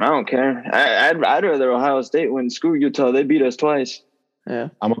know. I don't care. I'd rather Ohio State win. Screw Utah. They beat us twice. Yeah.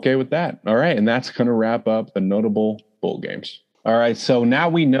 I'm okay with that. All right. And that's going to wrap up the notable bowl games. All right. So now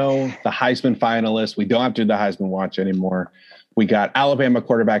we know the Heisman finalists. We don't have to do the Heisman watch anymore. We got Alabama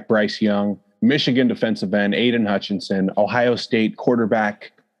quarterback Bryce Young, Michigan defensive end Aiden Hutchinson, Ohio State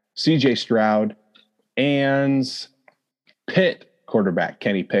quarterback CJ Stroud, and Pitt quarterback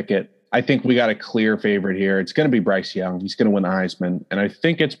Kenny Pickett. I think we got a clear favorite here. It's going to be Bryce Young. He's going to win the Heisman, and I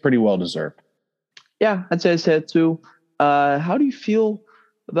think it's pretty well deserved. Yeah, I'd say so too. How do you feel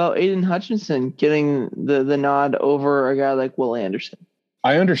about Aiden Hutchinson getting the nod over a guy like Will Anderson?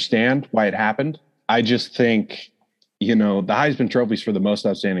 I understand why it happened. I just think the Heisman trophies for the most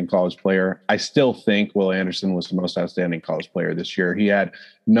outstanding college player, I still think Will Anderson was the most outstanding college player this year. He had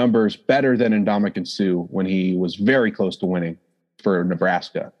numbers better than Ndamukong Suh when he was very close to winning for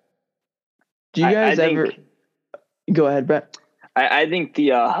Nebraska. Do you guys go ahead, Brett? I think the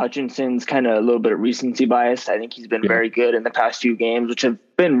Hutchinson's kind of a little bit of recency bias. I think he's been very good in the past few games, which have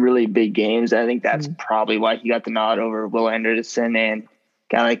been really big games. I think that's probably why he got the nod over Will Anderson and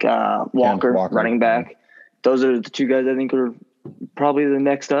guy like Walker, running back. Those are the two guys I think are probably the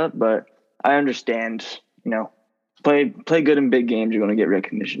next up. But I understand, play good in big games, you're going to get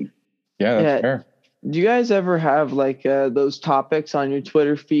recognition. Yeah, that's fair. Do you guys ever have those topics on your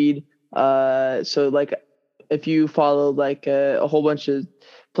Twitter feed? If you follow a whole bunch of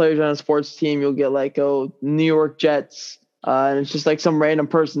players on a sports team, you'll get New York Jets. And it's just some random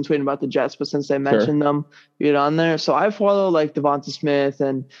person tweeting about the Jets, but since they mentioned them, you get on there. So I follow Devonta Smith,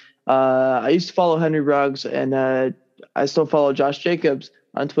 and I used to follow Henry Ruggs, and I still follow Josh Jacobs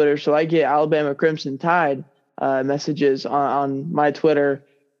on Twitter. So I get Alabama Crimson Tide messages on my Twitter,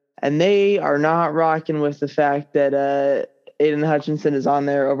 and they are not rocking with the fact that Aiden Hutchinson is on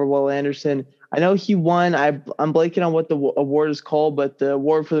there over Will Anderson. I know he won. I'm blanking on what the award is called, but the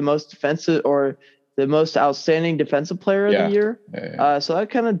award for the most defensive or the most outstanding defensive player of the year. Yeah. So that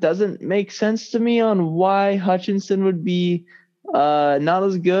kind of doesn't make sense to me on why Hutchinson would be not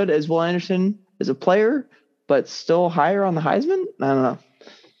as good as Will Anderson as a player, but still higher on the Heisman. I don't know.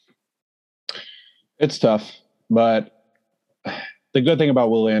 It's tough, but the good thing about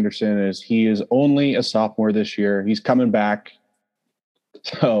Will Anderson is he is only a sophomore this year. He's coming back.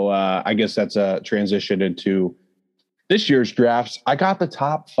 So I guess that's a transition into this year's drafts. I got the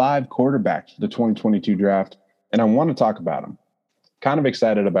top 5 quarterbacks for the 2022 draft, and I want to talk about them. Kind of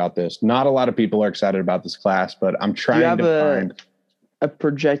excited about this. Not a lot of people are excited about this class, but I'm trying to find a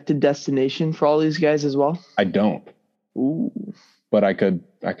projected destination for all these guys as well. I don't. Ooh. But I could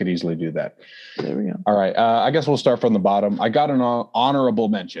easily do that. There we go. All right. I guess we'll start from the bottom. I got an honorable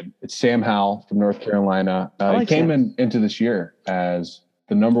mention. It's Sam Howell from North Carolina. He came into this year as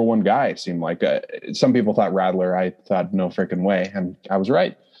the number 1 guy, it seemed like. Some people thought Rattler. I thought no freaking way, and I was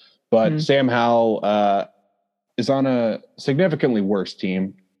right. But Sam Howell is on a significantly worse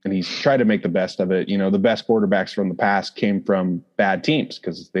team, and he's tried to make the best of it. The best quarterbacks from the past came from bad teams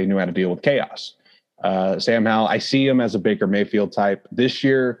because they knew how to deal with chaos. Sam Howell, I see him as a Baker Mayfield type. This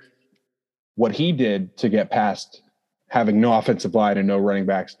year, what he did to get past having no offensive line and no running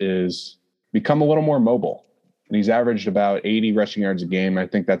backs is become a little more mobile. And he's averaged about 80 rushing yards a game. I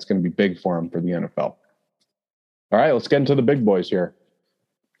think that's going to be big for him for the NFL. All right, let's get into the big boys here.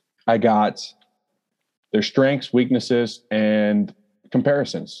 I got their strengths, weaknesses, and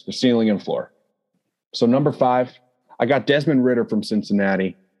comparisons, the ceiling and floor. So number 5, I got Desmond Ridder from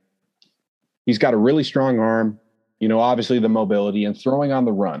Cincinnati. He's got a really strong arm, obviously the mobility and throwing on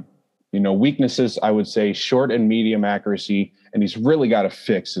the run. Weaknesses, I would say short and medium accuracy, and he's really got to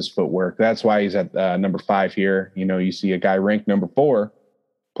fix his footwork. That's why he's at number 5 here. You see a guy ranked number 4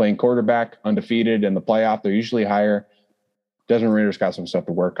 playing quarterback, undefeated in the playoff. They're usually higher. Desmond Ridder's got some stuff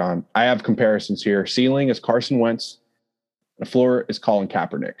to work on. I have comparisons here. Ceiling is Carson Wentz. The floor is Colin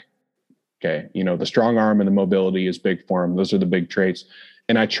Kaepernick. Okay. The strong arm and the mobility is big for him. Those are the big traits.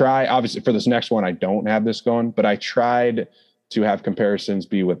 And I try, obviously for this next one, I don't have this going, but I tried to have comparisons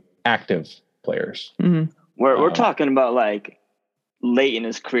be with active players. Mm-hmm. We're talking about late in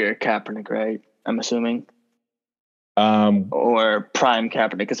his career Kaepernick, right? I'm assuming. Or prime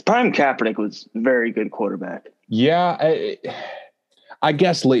Kaepernick, because prime Kaepernick was a very good quarterback. Yeah, I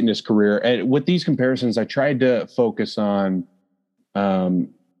guess late in his career. And with these comparisons, I tried to focus on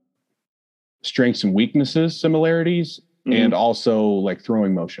strengths and weaknesses, similarities, and also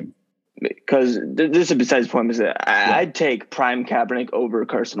throwing motion. Because this is besides the point. Is that I'd take prime Kaepernick over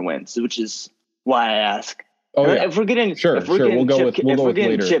Carson Wentz, which is why I ask. Oh, yeah. If we're getting we'll go with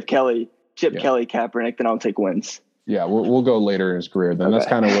later. Chip Kelly Kaepernick, then I'll take Wentz. Yeah, we'll go later in his career. Then that's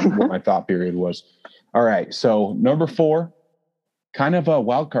kind of what my thought period was. All right, so number 4, kind of a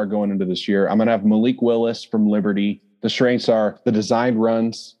wild card going into this year. I'm going to have Malik Willis from Liberty. The strengths are the designed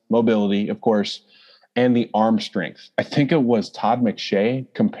runs, mobility, of course, and the arm strength. I think it was Todd McShay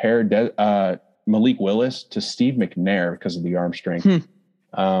compared Malik Willis to Steve McNair because of the arm strength.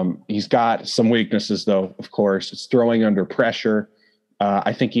 He's got some weaknesses, though, of course. It's throwing under pressure.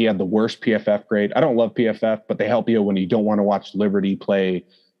 I think he had the worst PFF grade. I don't love PFF, but they help you when you don't want to watch Liberty play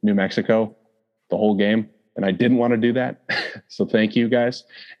New Mexico the whole game. And I didn't want to do that. So thank you, guys.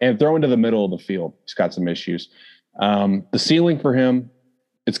 And throw into the middle of the field. He's got some issues. The ceiling for him,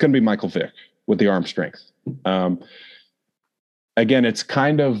 it's going to be Michael Vick with the arm strength. Again, it's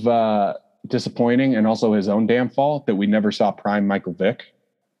kind of disappointing and also his own damn fault that we never saw prime Michael Vick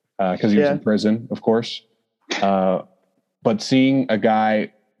because he was in prison, of course. But seeing a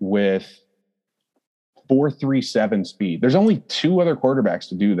guy with 4.37 speed, there's only 2 other quarterbacks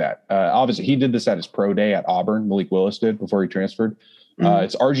to do that. Obviously, he did this at his pro day at Auburn. Malik Willis did before he transferred.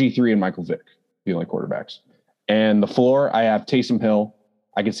 It's RG3 and Michael Vick, the only quarterbacks. And the floor, I have Taysom Hill.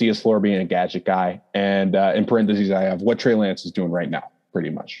 I can see his floor being a gadget guy. And in parentheses, I have what Trey Lance is doing right now, pretty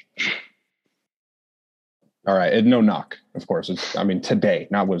much. All right. And no knock, of course. Today,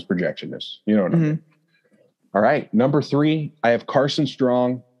 not what his projection is. You know what I mean? All right. Number 3, I have Carson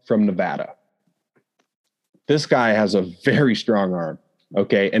Strong from Nevada. This guy has a very strong arm.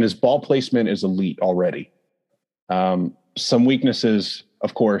 Okay. And his ball placement is elite already. Some weaknesses,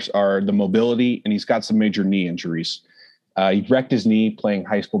 of course, are the mobility, and he's got some major knee injuries. He wrecked his knee playing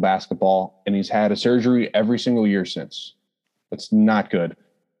high school basketball, and he's had a surgery every single year since. That's not good.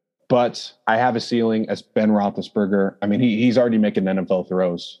 But I have a ceiling as Ben Roethlisberger. I mean, he's already making NFL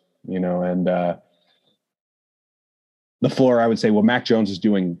throws, and the floor, I would say, what Mac Jones is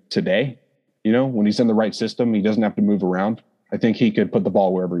doing today, when he's in the right system, he doesn't have to move around. I think he could put the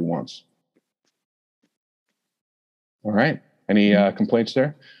ball wherever he wants. All right. Any complaints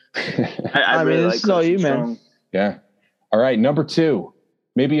there? I really like this is all you, Strong. man. Yeah. All right. Number 2,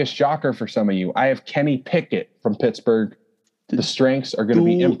 maybe a shocker for some of you. I have Kenny Pickett from Pittsburgh. The strengths are going to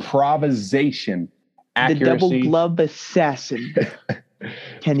be improvisation, accuracy, the double glove assassin,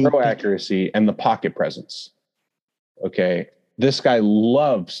 Kenny throw Pickett. accuracy, and the pocket presence. Okay. This guy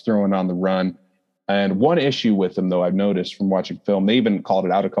loves throwing on the run. And one issue with him, though, I've noticed from watching film, they even called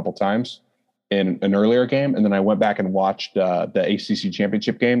it out a couple times in an earlier game. And then I went back and watched the ACC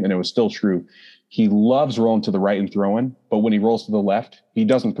championship game, and it was still true. He loves rolling to the right and throwing, but when he rolls to the left, he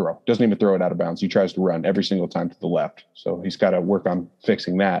doesn't even throw it out of bounds. He tries to run every single time to the left. So he's got to work on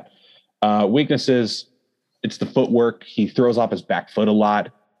fixing that. Weaknesses, it's the footwork. He throws off his back foot a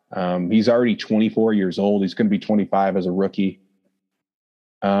lot. He's already 24 years old. He's going to be 25 as a rookie.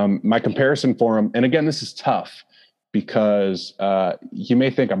 My comparison for him, and again, this is tough because you may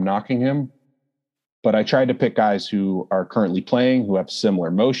think I'm knocking him, but I tried to pick guys who are currently playing, who have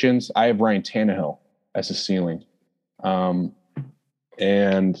similar motions. I have Ryan Tannehill as a ceiling.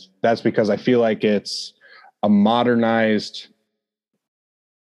 And that's because I feel like it's a modernized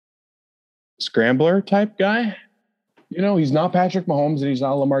scrambler type guy. He's not Patrick Mahomes and he's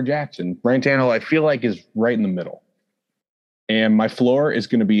not Lamar Jackson. Ryan Tannehill, I feel like, is right in the middle. And my floor is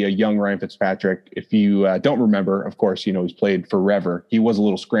going to be a young Ryan Fitzpatrick. If you don't remember, of course, he's played forever. He was a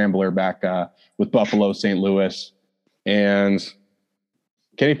little scrambler back with Buffalo, St. Louis. And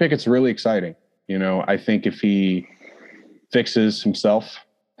Kenny Pickett's really exciting. I think if he fixes himself,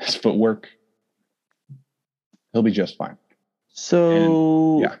 his footwork, he'll be just fine.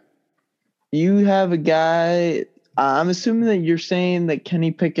 So you have a guy, I'm assuming that you're saying that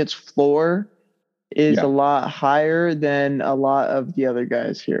Kenny Pickett's floor is a lot higher than a lot of the other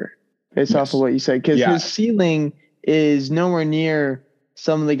guys here, based off of what you said. Because his ceiling is nowhere near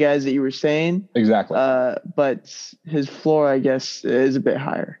some of the guys that you were saying. Exactly. But his floor, I guess, is a bit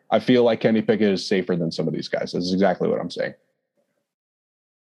higher. I feel like Kenny Pickett is safer than some of these guys. That's exactly what I'm saying.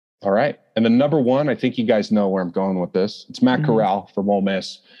 All right. And the number 1, I think you guys know where I'm going with this. It's Matt Corral from Ole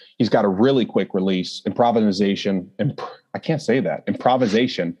Miss. He's got a really quick release, improvisation. I can't say that.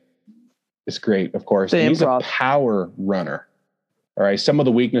 Improvisation. It's great, of course. He's a power runner. All right. Some of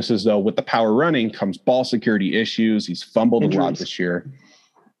the weaknesses, though, with the power running comes ball security issues. He's fumbled a lot this year.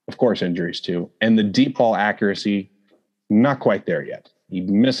 Of course, injuries too. And the deep ball accuracy, not quite there yet. He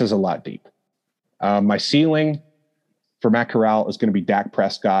misses a lot deep. My ceiling for Matt Corral is going to be Dak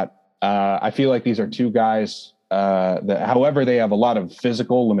Prescott. I feel like these are 2 guys that, however, they have a lot of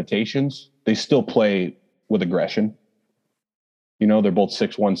physical limitations, they still play with aggression. They're both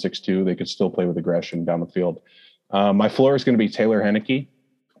 6'1", 6'2". They could still play with aggression down the field. My floor is going to be Taylor Heineke.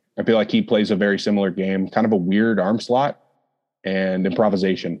 I feel like he plays a very similar game, kind of a weird arm slot and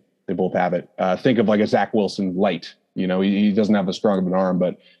improvisation. They both have it. Think of like a Zach Wilson light. He doesn't have as strong of an arm,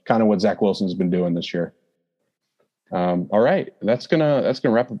 but kind of what Zach Wilson's been doing this year. All right. That's gonna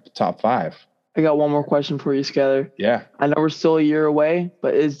wrap up the top 5. I got one more question for you, Skyler. Yeah. I know we're still a year away,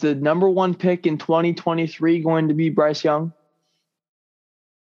 but is the number 1 pick in 2023 going to be Bryce Young?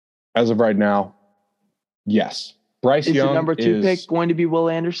 As of right now, yes. Bryce Young is the number 2 pick going to be Will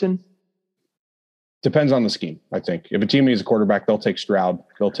Anderson? Depends on the scheme, I think. If a team needs a quarterback, they'll take Stroud.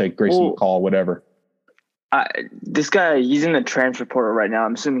 They'll take Grayson McCall, whatever. This guy, he's in the transfer portal right now.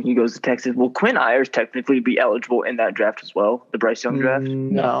 I'm assuming he goes to Texas. Will Quinn Ewers technically be eligible in that draft as well, the Bryce Young draft?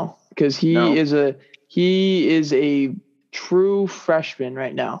 No, because he is a true freshman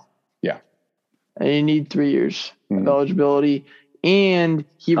right now. Yeah. And you need 3 years of eligibility. And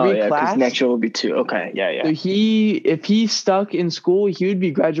he reclassed. Next year will be 2. Okay, yeah. So if he stuck in school, he would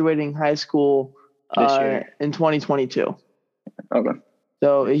be graduating high school this year in 2022. Okay.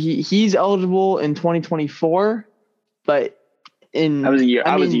 So he's eligible in 2024, but I was a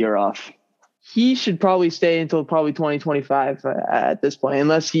year off. He should probably stay until probably 2025 at this point,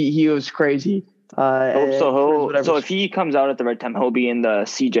 unless he was crazy. So if he comes out at the right time, he'll be in the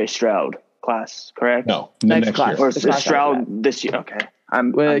CJ Stroud class, correct? No, next class. Or Stroud this year. Okay.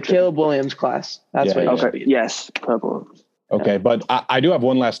 I'm Caleb Williams class. That's what. Okay. Yes. Okay, but I do have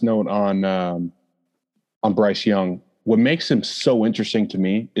one last note on Bryce Young. What makes him so interesting to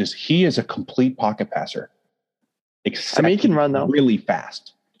me is he is a complete pocket passer. Except he can run though. Really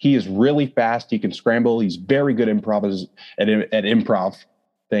fast. He is really fast. He can scramble. He's very good at improv.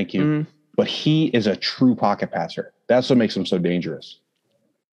 Thank you. Mm-hmm. But he is a true pocket passer. That's what makes him so dangerous.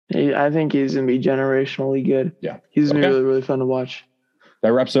 I think he's going to be generationally good. Yeah. He's going to be really, really fun to watch.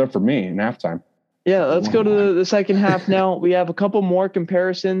 That wraps it up for me in halftime. Yeah, let's go to the second half now. We have a couple more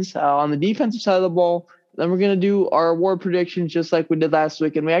comparisons on the defensive side of the ball. Then we're going to do our award predictions just like we did last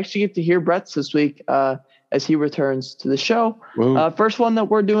week. And we actually get to hear Brett's this week as he returns to the show. First one that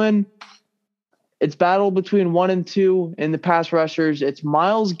we're doing, it's battle between 1 and 2 in the pass rushers. It's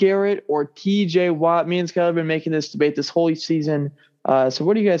Myles Garrett or TJ Watt. Me and Scott have been making this debate this whole season. So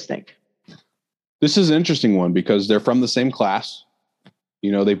what do you guys think? This is an interesting one because they're from the same class.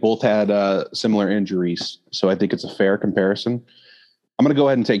 You know, they both had similar injuries. So I think it's a fair comparison. I'm going to go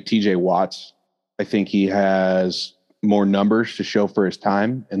ahead and take TJ Watt. I think he has more numbers to show for his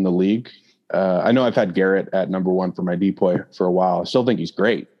time in the league. I know I've had Garrett at number 1 for my DPOY for a while. I still think he's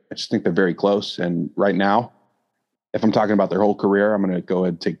great. I just think they're very close. And right now, if I'm talking about their whole career, I'm going to go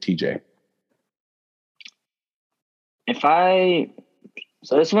ahead and take TJ.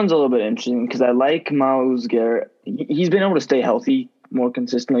 So this one's a little bit interesting because I like Myles Garrett. He's been able to stay healthy more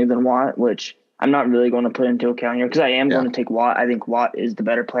consistently than Watt, which I'm not really going to put into account here because I am going to take Watt. I think Watt is the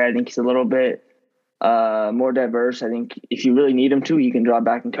better player. I think he's a little bit more diverse. I think if you really need him to, he can drop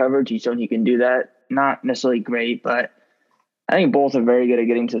back in coverage. He's shown he can do that. Not necessarily great, but I think both are very good at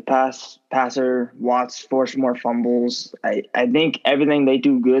getting to the passer. Watt's forced more fumbles. I think everything they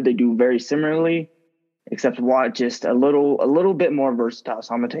do good, they do very similarly, except Watt just a little bit more versatile.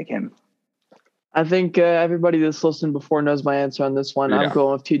 So I'm going to take him. I think everybody that's listened before knows my answer on this one. Yeah. I'm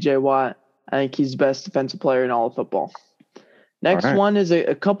going with TJ Watt. I think he's the best defensive player in all of football. Next one is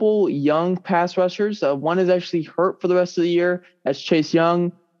a couple young pass rushers. One is actually hurt for the rest of the year. That's Chase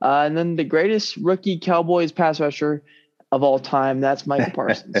Young. And then the greatest rookie Cowboys pass rusher of all time, that's Micah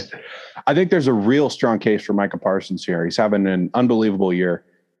Parsons. I think there's a real strong case for Micah Parsons here. He's having an unbelievable year.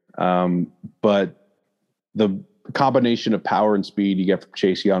 But the combination of power and speed you get from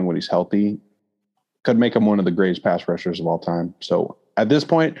Chase Young when he's healthy could make him one of the greatest pass rushers of all time. So at this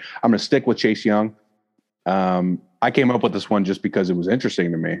point, I'm going to stick with Chase Young. I came up with this one just because it was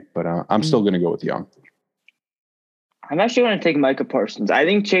interesting to me, but I'm still going to go with Young. I'm actually going to take Micah Parsons. I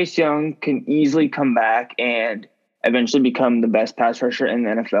think Chase Young can easily come back and eventually become the best pass rusher in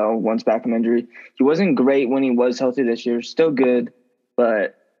the NFL once back from injury. He wasn't great when he was healthy this year, still good,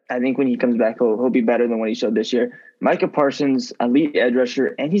 but I think when he comes back, he'll be better than what he showed this year. Micah Parsons, elite edge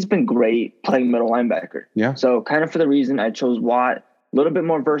rusher, and he's been great playing middle linebacker. Yeah. So kind of for the reason I chose Watt, a little bit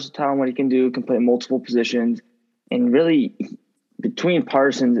more versatile in what he can do, can play multiple positions, and really between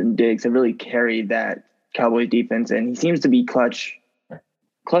Parsons and Diggs have really carried that Cowboys defense, and he seems to be clutch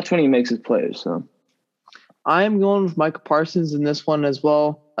when he makes his plays. So I am going with Micah Parsons in this one as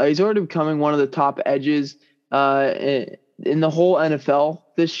well. He's already becoming one of the top edges in the whole NFL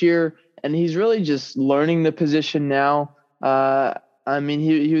this year, and he's really just learning the position now. I mean,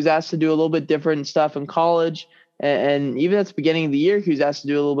 he was asked to do a little bit different stuff in college, and even at the beginning of the year, he was asked to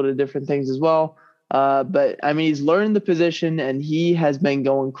do a little bit of different things as well. But, I mean, he's learned the position, and he has been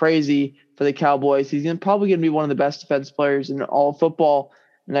going crazy for the Cowboys. He's probably going to be one of the best defensive players in all of football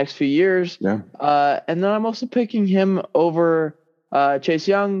the next few years. Yeah. And then I'm also picking him over Chase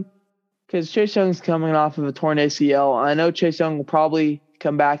Young because Chase Young's coming off of a torn ACL. I know Chase Young will probably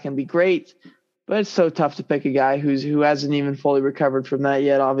come back and be great, but it's so tough to pick a guy who hasn't even fully recovered from that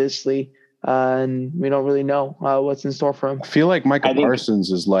yet, obviously. And we don't really know what's in store for him. I feel like Micah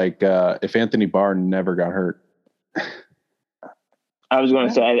Parsons is like if Anthony Barr never got hurt. I was going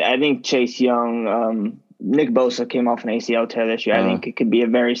to say, I think Chase Young, Nick Bosa came off an ACL tear this year. I think it could be a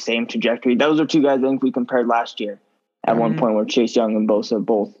very same trajectory. Those are two guys I think we compared last year at one point where Chase Young and Bosa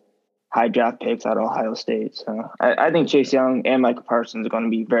both high draft picks out of Ohio State. So I think Chase Young and Micah Parsons are going to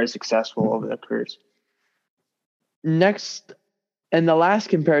be very successful over their careers. Next, and the last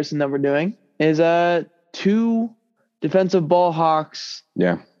comparison that we're doing is 2 defensive ball hawks.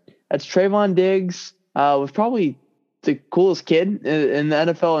 Yeah. That's Trevon Diggs, was probably the coolest kid in the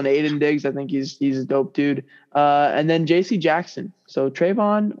NFL, and Aiden Diggs. I think he's a dope dude. And then JC Jackson. So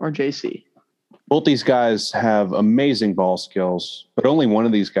Trevon or JC? Both these guys have amazing ball skills, but only one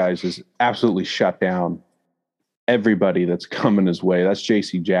of these guys has absolutely shut down everybody that's coming his way. That's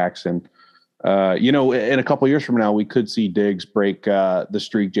JC Jackson. In a couple of years from now, we could see Diggs break the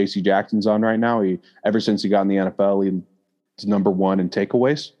streak JC Jackson's on right now. Ever since he got in the NFL, he's number 1 in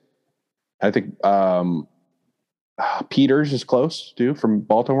takeaways. I think Peters is close too from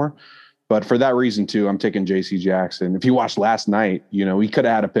Baltimore. But for that reason, too, I'm taking J.C. Jackson. If you watched last night, he could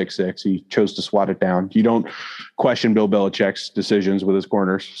have had a pick 6. He chose to swat it down. You don't question Bill Belichick's decisions with his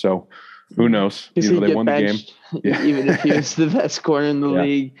corners. So who knows? They won the game. Yeah. Even if he was the best corner in the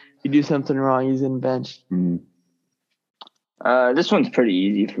league, you do something wrong, he's in bench. Mm-hmm. This one's pretty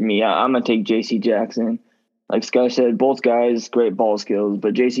easy for me. I'm going to take J.C. Jackson. Like Sky said, both guys, great ball skills,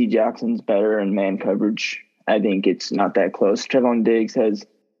 but J.C. Jackson's better in man coverage. I think it's not that close. Trevon Diggs has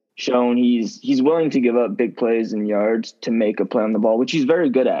shown he's willing to give up big plays and yards to make a play on the ball, which he's very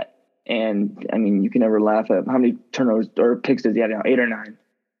good at. And I mean, you can never laugh at how many turnovers or picks does he have now? 8 or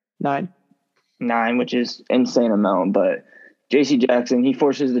 9? 9, which is insane amount. But J.C. Jackson, he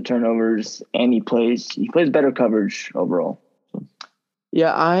forces the turnovers and he plays better coverage overall.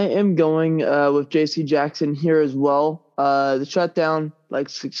 Yeah, I am going with J.C. Jackson here as well. The shutdown, like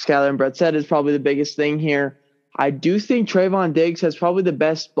Skylar and Brett said, is probably the biggest thing here. I do think Trevon Diggs has probably the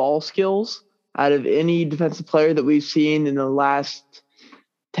best ball skills out of any defensive player that we've seen in the last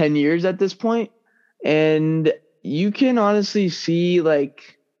 10 years at this point. And you can honestly see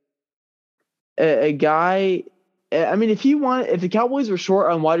like a guy. I mean, if the Cowboys were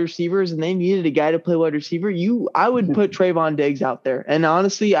short on wide receivers and they needed a guy to play wide receiver, I would put Trevon Diggs out there. And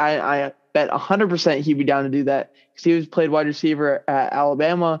honestly, I bet 100% he'd be down to do that because he was played wide receiver at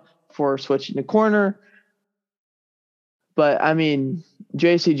Alabama for switching to corner. But I mean,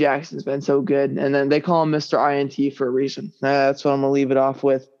 J.C. Jackson's been so good, and then they call him Mr. INT for a reason. That's what I'm gonna leave it off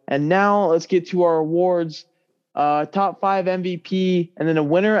with. And now let's get to our awards: top 5 MVP, and then a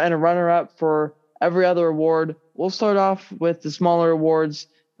winner and a runner-up for every other award. We'll start off with the smaller awards.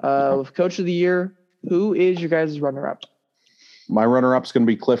 With Coach of the Year, who is your guys' runner-up? My runner-up is going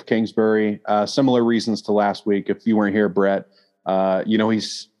to be Cliff Kingsbury. Similar reasons to last week. If you weren't here, Brett.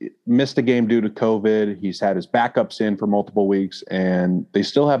 He's missed a game due to COVID. He's had his backups in for multiple weeks, and they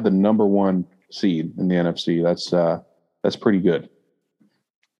still have the number 1 seed in the NFC. That's pretty good.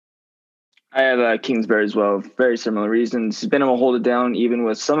 I have Kingsbury as well. Very similar reasons. He's been able to hold it down even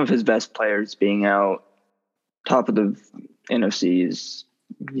with some of his best players being out. Top of the NFC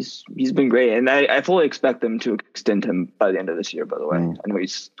he's been great, and I fully expect them to extend him by the end of this year. By the way, I know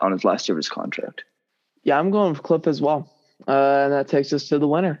he's on his last year of his contract. Yeah, I'm going with Cliff as well. And that takes us to the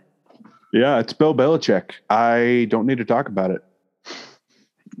winner. Yeah, it's Bill Belichick. I don't need to talk about it.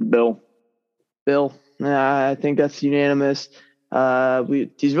 Bill. I think that's unanimous.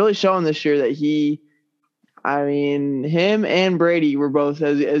 He's really shown this year that him and Brady were both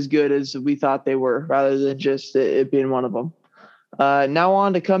as good as we thought they were, rather than just it being one of them. Now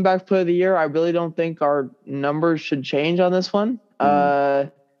on to comeback play of the year. I really don't think our numbers should change on this one.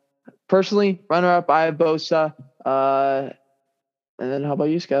 Personally, runner-up, I have Bosa. And then how about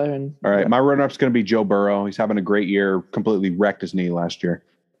you, Skyler? All right, my runner-up is going to be Joe Burrow. He's having a great year. Completely wrecked his knee last year.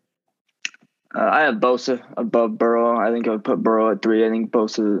 I have Bosa above Burrow. I think I would put Burrow at 3. I think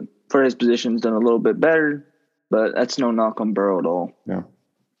Bosa, for his position, has done a little bit better, but that's no knock on Burrow at all. Yeah.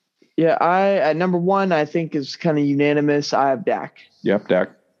 Yeah, at number 1, I think is kind of unanimous. I have Dak. Yep,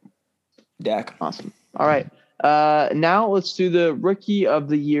 Dak. Awesome. All right. Now let's do the Rookie of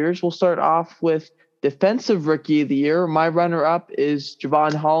the Years. We'll start off with Defensive Rookie of the Year. My runner-up is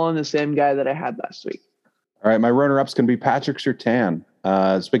Javon Holland, the same guy that I had last week. All right, my runner-up is going to be Patrick Surtain.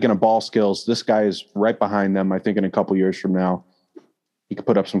 Speaking of ball skills, this guy is right behind them. I think in a couple years from now, he could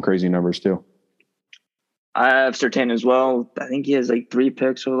put up some crazy numbers too. I have Surtain as well. I think he has like 3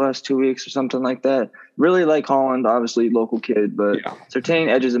 picks over the last 2 weeks or something like that. Really like Holland, obviously local kid, but Surtain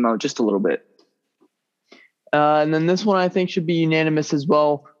edges him out just a little bit. And then this one I think should be unanimous as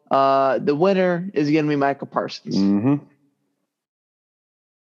well. The winner is going to be Micah Parsons. Mm-hmm.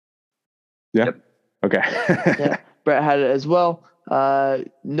 Yeah. Yep. Okay. Yeah, Brett had it as well.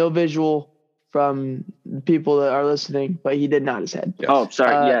 No visual from the people that are listening, but he did nod his head. Yes. Oh,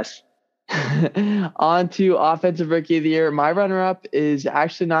 sorry. Yes. On to Offensive Rookie of the Year. My runner-up is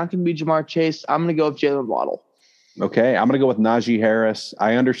actually not going to be Jamar Chase. I'm going to go with Jaylen Waddle. Okay, I'm going to go with Najee Harris.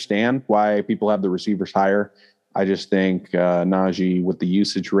 I understand why people have the receivers higher. I just think Najee, with the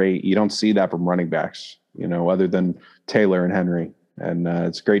usage rate, you don't see that from running backs, other than Taylor and Henry. And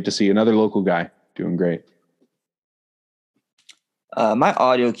it's great to see another local guy doing great. My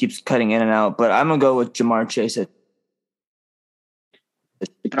audio keeps cutting in and out, but I'm going to go with Jamar Chase.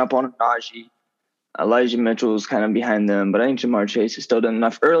 Picking up on Najee. Elijah Mitchell is kind of behind them, but I think Jamar Chase has still done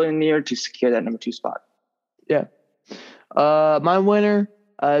enough early in the year to secure that number 2 spot. Yeah. My winner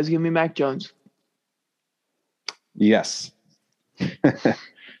is going to be Mac Jones. Yes.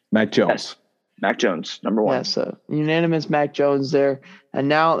 Mac Jones. Yes. Mac Jones, number 1. Yeah, so unanimous Mac Jones there. And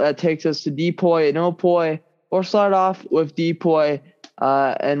now that takes us to DPOY and OPOY. We'll start off with DPOY.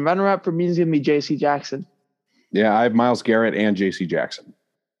 And runner-up for me is going to be J.C. Jackson. Yeah, I have Myles Garrett and J.C. Jackson.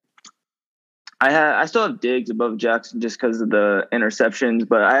 I still have Diggs above Jackson just because of the interceptions,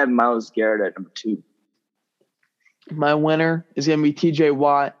 but I have Myles Garrett at number 2. My winner is going to be T.J.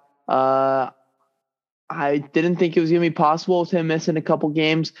 Watt. I didn't think it was going to be possible with him missing a couple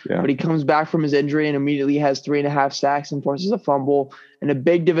games, but he comes back from his injury and immediately has 3.5 sacks and forces a fumble in a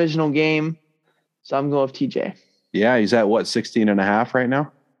big divisional game. So I'm going with TJ. Yeah, he's at 16.5 right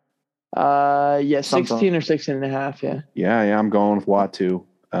now? 16 or 16.5, yeah. Yeah, I'm going with Watt too.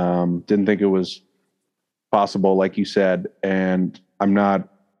 Didn't think it was possible, like you said, and I'm not,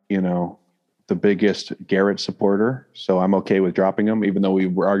 the biggest Garrett supporter, so I'm okay with dropping him, even though we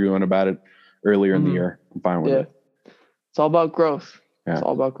were arguing about it earlier in the year. I'm fine with it. It's all about growth. Yeah. It's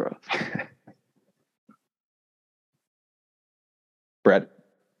all about growth. Brett.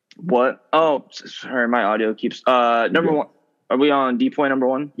 What? Oh, sorry, my audio keeps number 1. Are we on DPOY number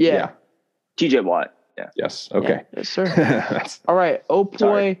 1? Yeah. TJ Watt. Yeah. Yes. Okay. Yeah. Yes, sir. All right.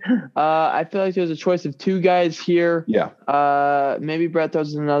 OPOY. I feel like there's a choice of 2 guys here. Yeah. Maybe Brett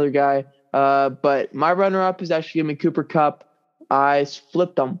throws in another guy. But my runner-up is actually going to be Cooper Kupp. I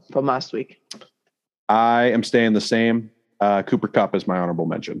flipped them from last week. I am staying the same. Cooper Kupp is my honorable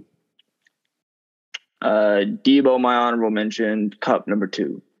mention. Debo, my honorable mention. Kupp, number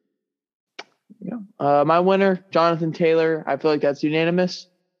 2. Yeah. My winner, Jonathan Taylor. I feel like that's unanimous.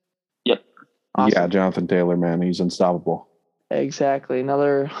 Yep. Awesome. Yeah, Jonathan Taylor, man, he's unstoppable. Exactly.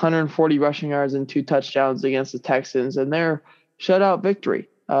 Another 140 rushing yards and 2 touchdowns against the Texans, and their shutout victory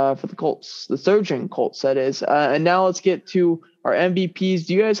for the Colts, the surging Colts, that is. And now let's get to our MVPs.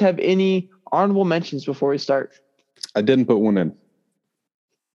 Do you guys have any honorable mentions before we start? I didn't put one in.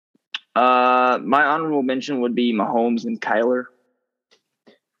 My honorable mention would be Mahomes and Kyler.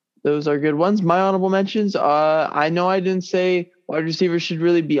 Those are good ones. My honorable mentions. I know I didn't say wide receivers should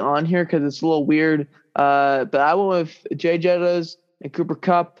really be on here because it's a little weird. But I went with Jay Jettas and Cooper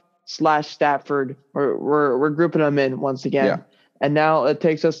Kupp / Stafford. We're grouping them in once again. Yeah. And now it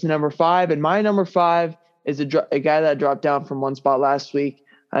takes us to number 5. And my number 5 is a guy that dropped down from one spot last week,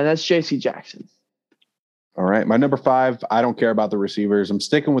 and that's J.C. Jackson. All right. My number 5, I don't care about the receivers. I'm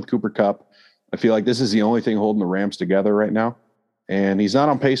sticking with Cooper Kupp. I feel like this is the only thing holding the Rams together right now. And he's not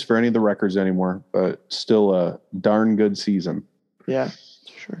on pace for any of the records anymore, but still a darn good season. Yeah,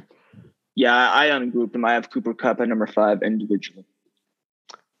 sure. Yeah, I ungrouped him. I have Cooper Kupp at number 5 individually.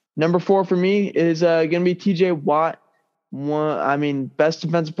 Number 4 for me is going to be T.J. Watt. Best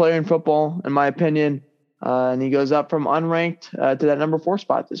defensive player in football, in my opinion. And he goes up from unranked to that number 4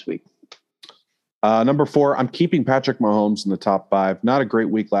 spot this week. Number 4, I'm keeping Patrick Mahomes in the top 5. Not a great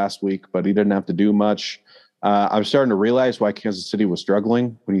week last week, but he didn't have to do much. I'm starting to realize why Kansas City was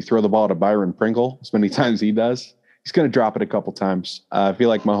struggling. When you throw the ball to Byron Pringle as many times he does, he's going to drop it a couple times. I feel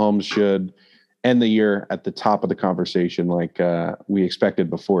like Mahomes should end the year at the top of the conversation like we expected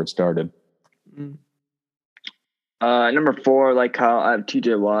before it started. Number 4, like Kyle, I have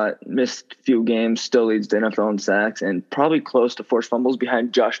TJ Watt. Missed a few games, still leads the NFL in sacks, and probably close to forced fumbles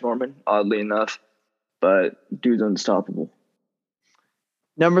behind Josh Norman, oddly enough. But dude's unstoppable.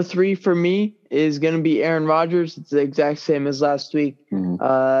 Number 3 for me is going to be Aaron Rodgers. It's the exact same as last week.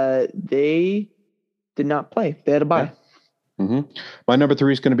 They did not play. They had a bye. Yeah. My number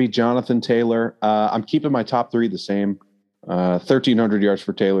 3 is going to be Jonathan Taylor. I'm keeping my top 3 the same. 1,300 yards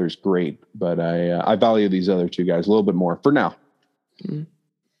for Taylor is great, but I value these other 2 guys a little bit more for now.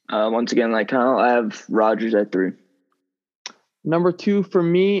 Once again, like Kyle, I have Rodgers at 3. Number 2 for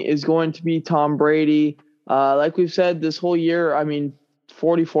me is going to be Tom Brady. Like we've said this whole year,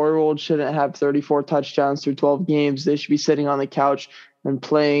 44-year-olds shouldn't have 34 touchdowns through 12 games. They should be sitting on the couch and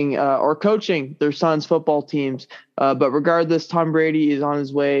playing or coaching their sons' football teams. But regardless, Tom Brady is on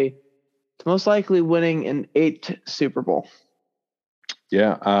his way to most likely winning an 8th Super Bowl.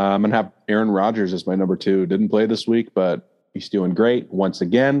 Yeah, I'm going to have Aaron Rodgers as my number 2. Didn't play this week, but he's doing great. Once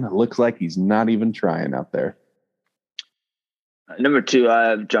again, looks like he's not even trying out there. Number 2, I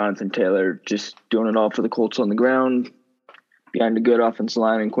have Jonathan Taylor just doing it all for the Colts on the ground. Behind a good offensive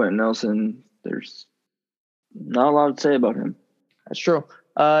line and Quentin Nelson, there's not a lot to say about him. That's true.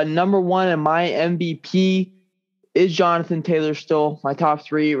 Number 1 and my MVP is Jonathan Taylor still. My top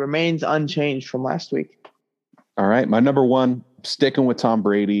 3 remains unchanged from last week. All right. My number 1, sticking with Tom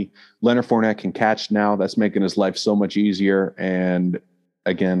Brady. Leonard Fournette can catch now. That's making his life so much easier. And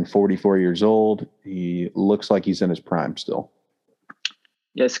again, 44 years old. He looks like he's in his prime still.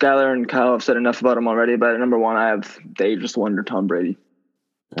 Yeah, Skylar and Kyle have said enough about him already, but at number 1, they just wonder Tom Brady.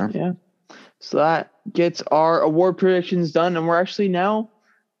 Yeah. So that gets our award predictions done, and we're actually now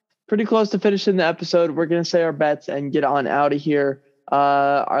pretty close to finishing the episode. We're going to say our bets and get on out of here.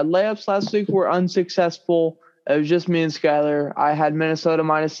 Our layups last week were unsuccessful. It was just me and Skylar. I had Minnesota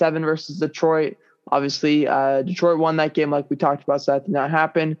 -7 versus Detroit. Obviously, Detroit won that game like we talked about, so that did not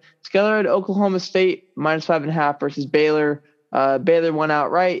happen. Skylar had Oklahoma State -5.5 versus Baylor. Baylor went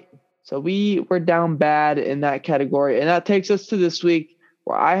outright. So we were down bad in that category. And that takes us to this week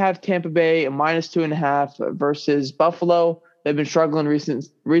where I have Tampa Bay -2.5 versus Buffalo. They've been struggling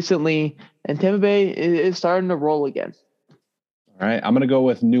recently, and Tampa Bay is starting to roll again. All right. I'm going to go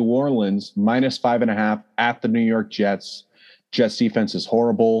with New Orleans -5.5 at the New York Jets. Jets defense is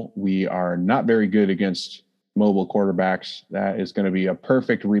horrible. We are not very good against mobile quarterbacks. That is going to be a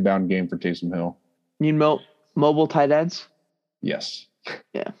perfect rebound game for Taysom Hill. You need mobile tight ends? Yes.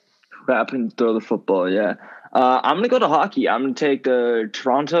 Yeah. Who happen to throw the football, yeah. I'm going to go to hockey. I'm going to take the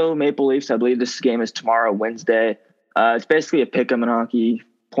Toronto Maple Leafs. I believe this game is tomorrow, Wednesday. It's basically a pick-em in hockey,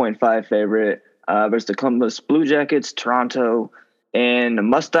 0.5 favorite versus the Columbus Blue Jackets, Toronto, and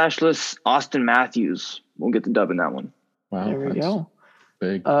mustacheless Austin Matthews. We'll get the dub in that one. Wow. There we go.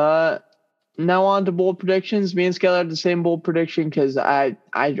 Big. Now on to bold predictions. Me and Skylar had the same bold prediction because I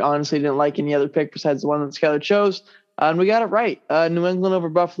honestly didn't like any other pick besides the one that Skylar chose. And we got it right. New England over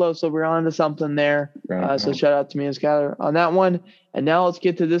Buffalo, so we're on to something there. So shout out to me and Skylar on that one. And now let's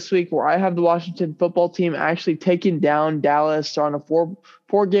get to this week where I have the Washington football team actually taking down Dallas. They're on a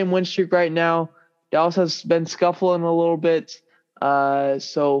four-game win streak right now. Dallas has been scuffling a little bit.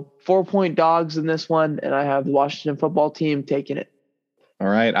 So 4-point dogs in this one, and I have the Washington football team taking it. All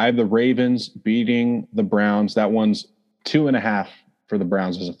right. I have the Ravens beating the Browns. That one's 2.5 for the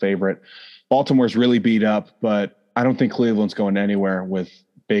Browns as a favorite. Baltimore's really beat up, but I don't think Cleveland's going anywhere with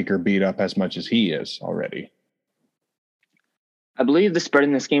Baker beat up as much as he is already. I believe the spread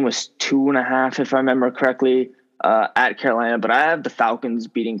in this game was 2.5, if I remember correctly, at Carolina. But I have the Falcons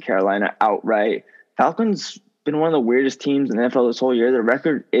beating Carolina outright. Falcons been one of the weirdest teams in the NFL this whole year. Their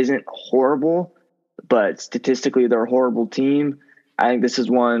record isn't horrible, but statistically they're a horrible team. I think this is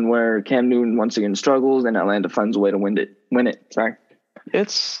one where Cam Newton once again struggles and Atlanta finds a way to win it. Sorry.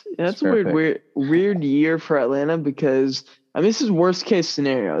 It's a weird year for Atlanta because this is worst case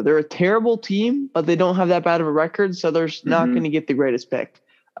scenario. They're a terrible team, but they don't have that bad of a record, so they're not going to get the greatest pick.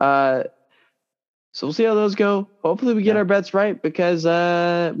 So we'll see how those go. Hopefully we get our bets right because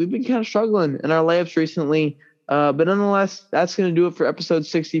we've been kind of struggling in our layups recently. But nonetheless, that's going to do it for episode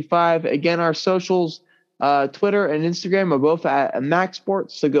 65. Again, our socials, Twitter and Instagram are both at Immac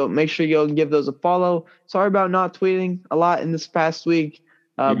Sports, so make sure you go and give those a follow. Sorry about not tweeting a lot in this past week,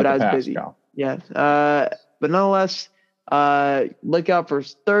 but I was busy. Yeah. But nonetheless, look out for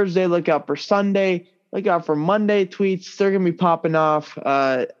Thursday, look out for Sunday, look out for Monday tweets. They're going to be popping off.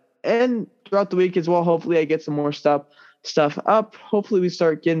 And throughout the week as well, hopefully I get some more stuff up. Hopefully we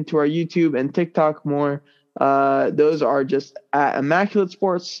start getting to our YouTube and TikTok more. Those are just at Immaculate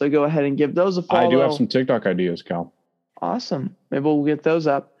Sports, so go ahead and give those a follow. I do have some TikTok ideas, Cal. Awesome. Maybe we'll get those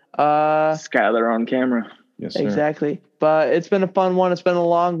up. Skylar on camera. Yes, sir. Exactly. But it's been a fun one. It's been a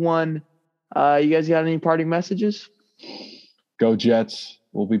long one. You guys got any parting messages? Go Jets.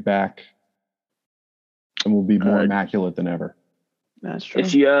 We'll be back. And we'll be more immaculate than ever. That's true.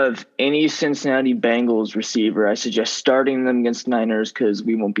 If you have any Cincinnati Bengals receiver, I suggest starting them against Niners because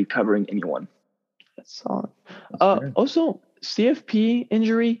we won't be covering anyone. That's solid. Also, CFP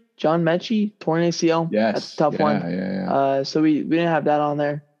injury, John Mechie, torn ACL. Yes. That's a tough one. Yeah. So we didn't have that on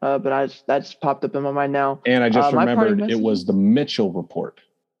there, but that just popped up in my mind now. And I just remembered it was the Mitchell report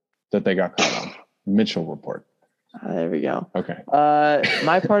that they got caught on. Mitchell report. There we go. Okay.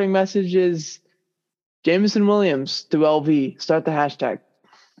 My parting message is Jameson Williams to LV. Start the hashtag.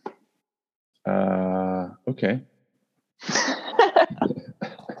 Okay.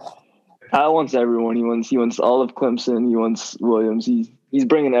 Kyle wants everyone. He wants all of Clemson. He wants Williams. He's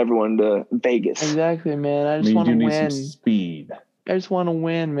bringing everyone to Vegas. Exactly, man. I just want to win. Some speed. I just want to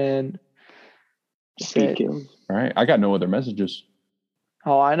win, man. Speed kills. All right. I got no other messages.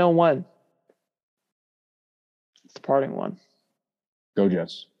 Oh, I know one. It's the parting one. Go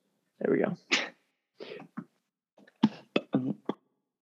Jets. There we go.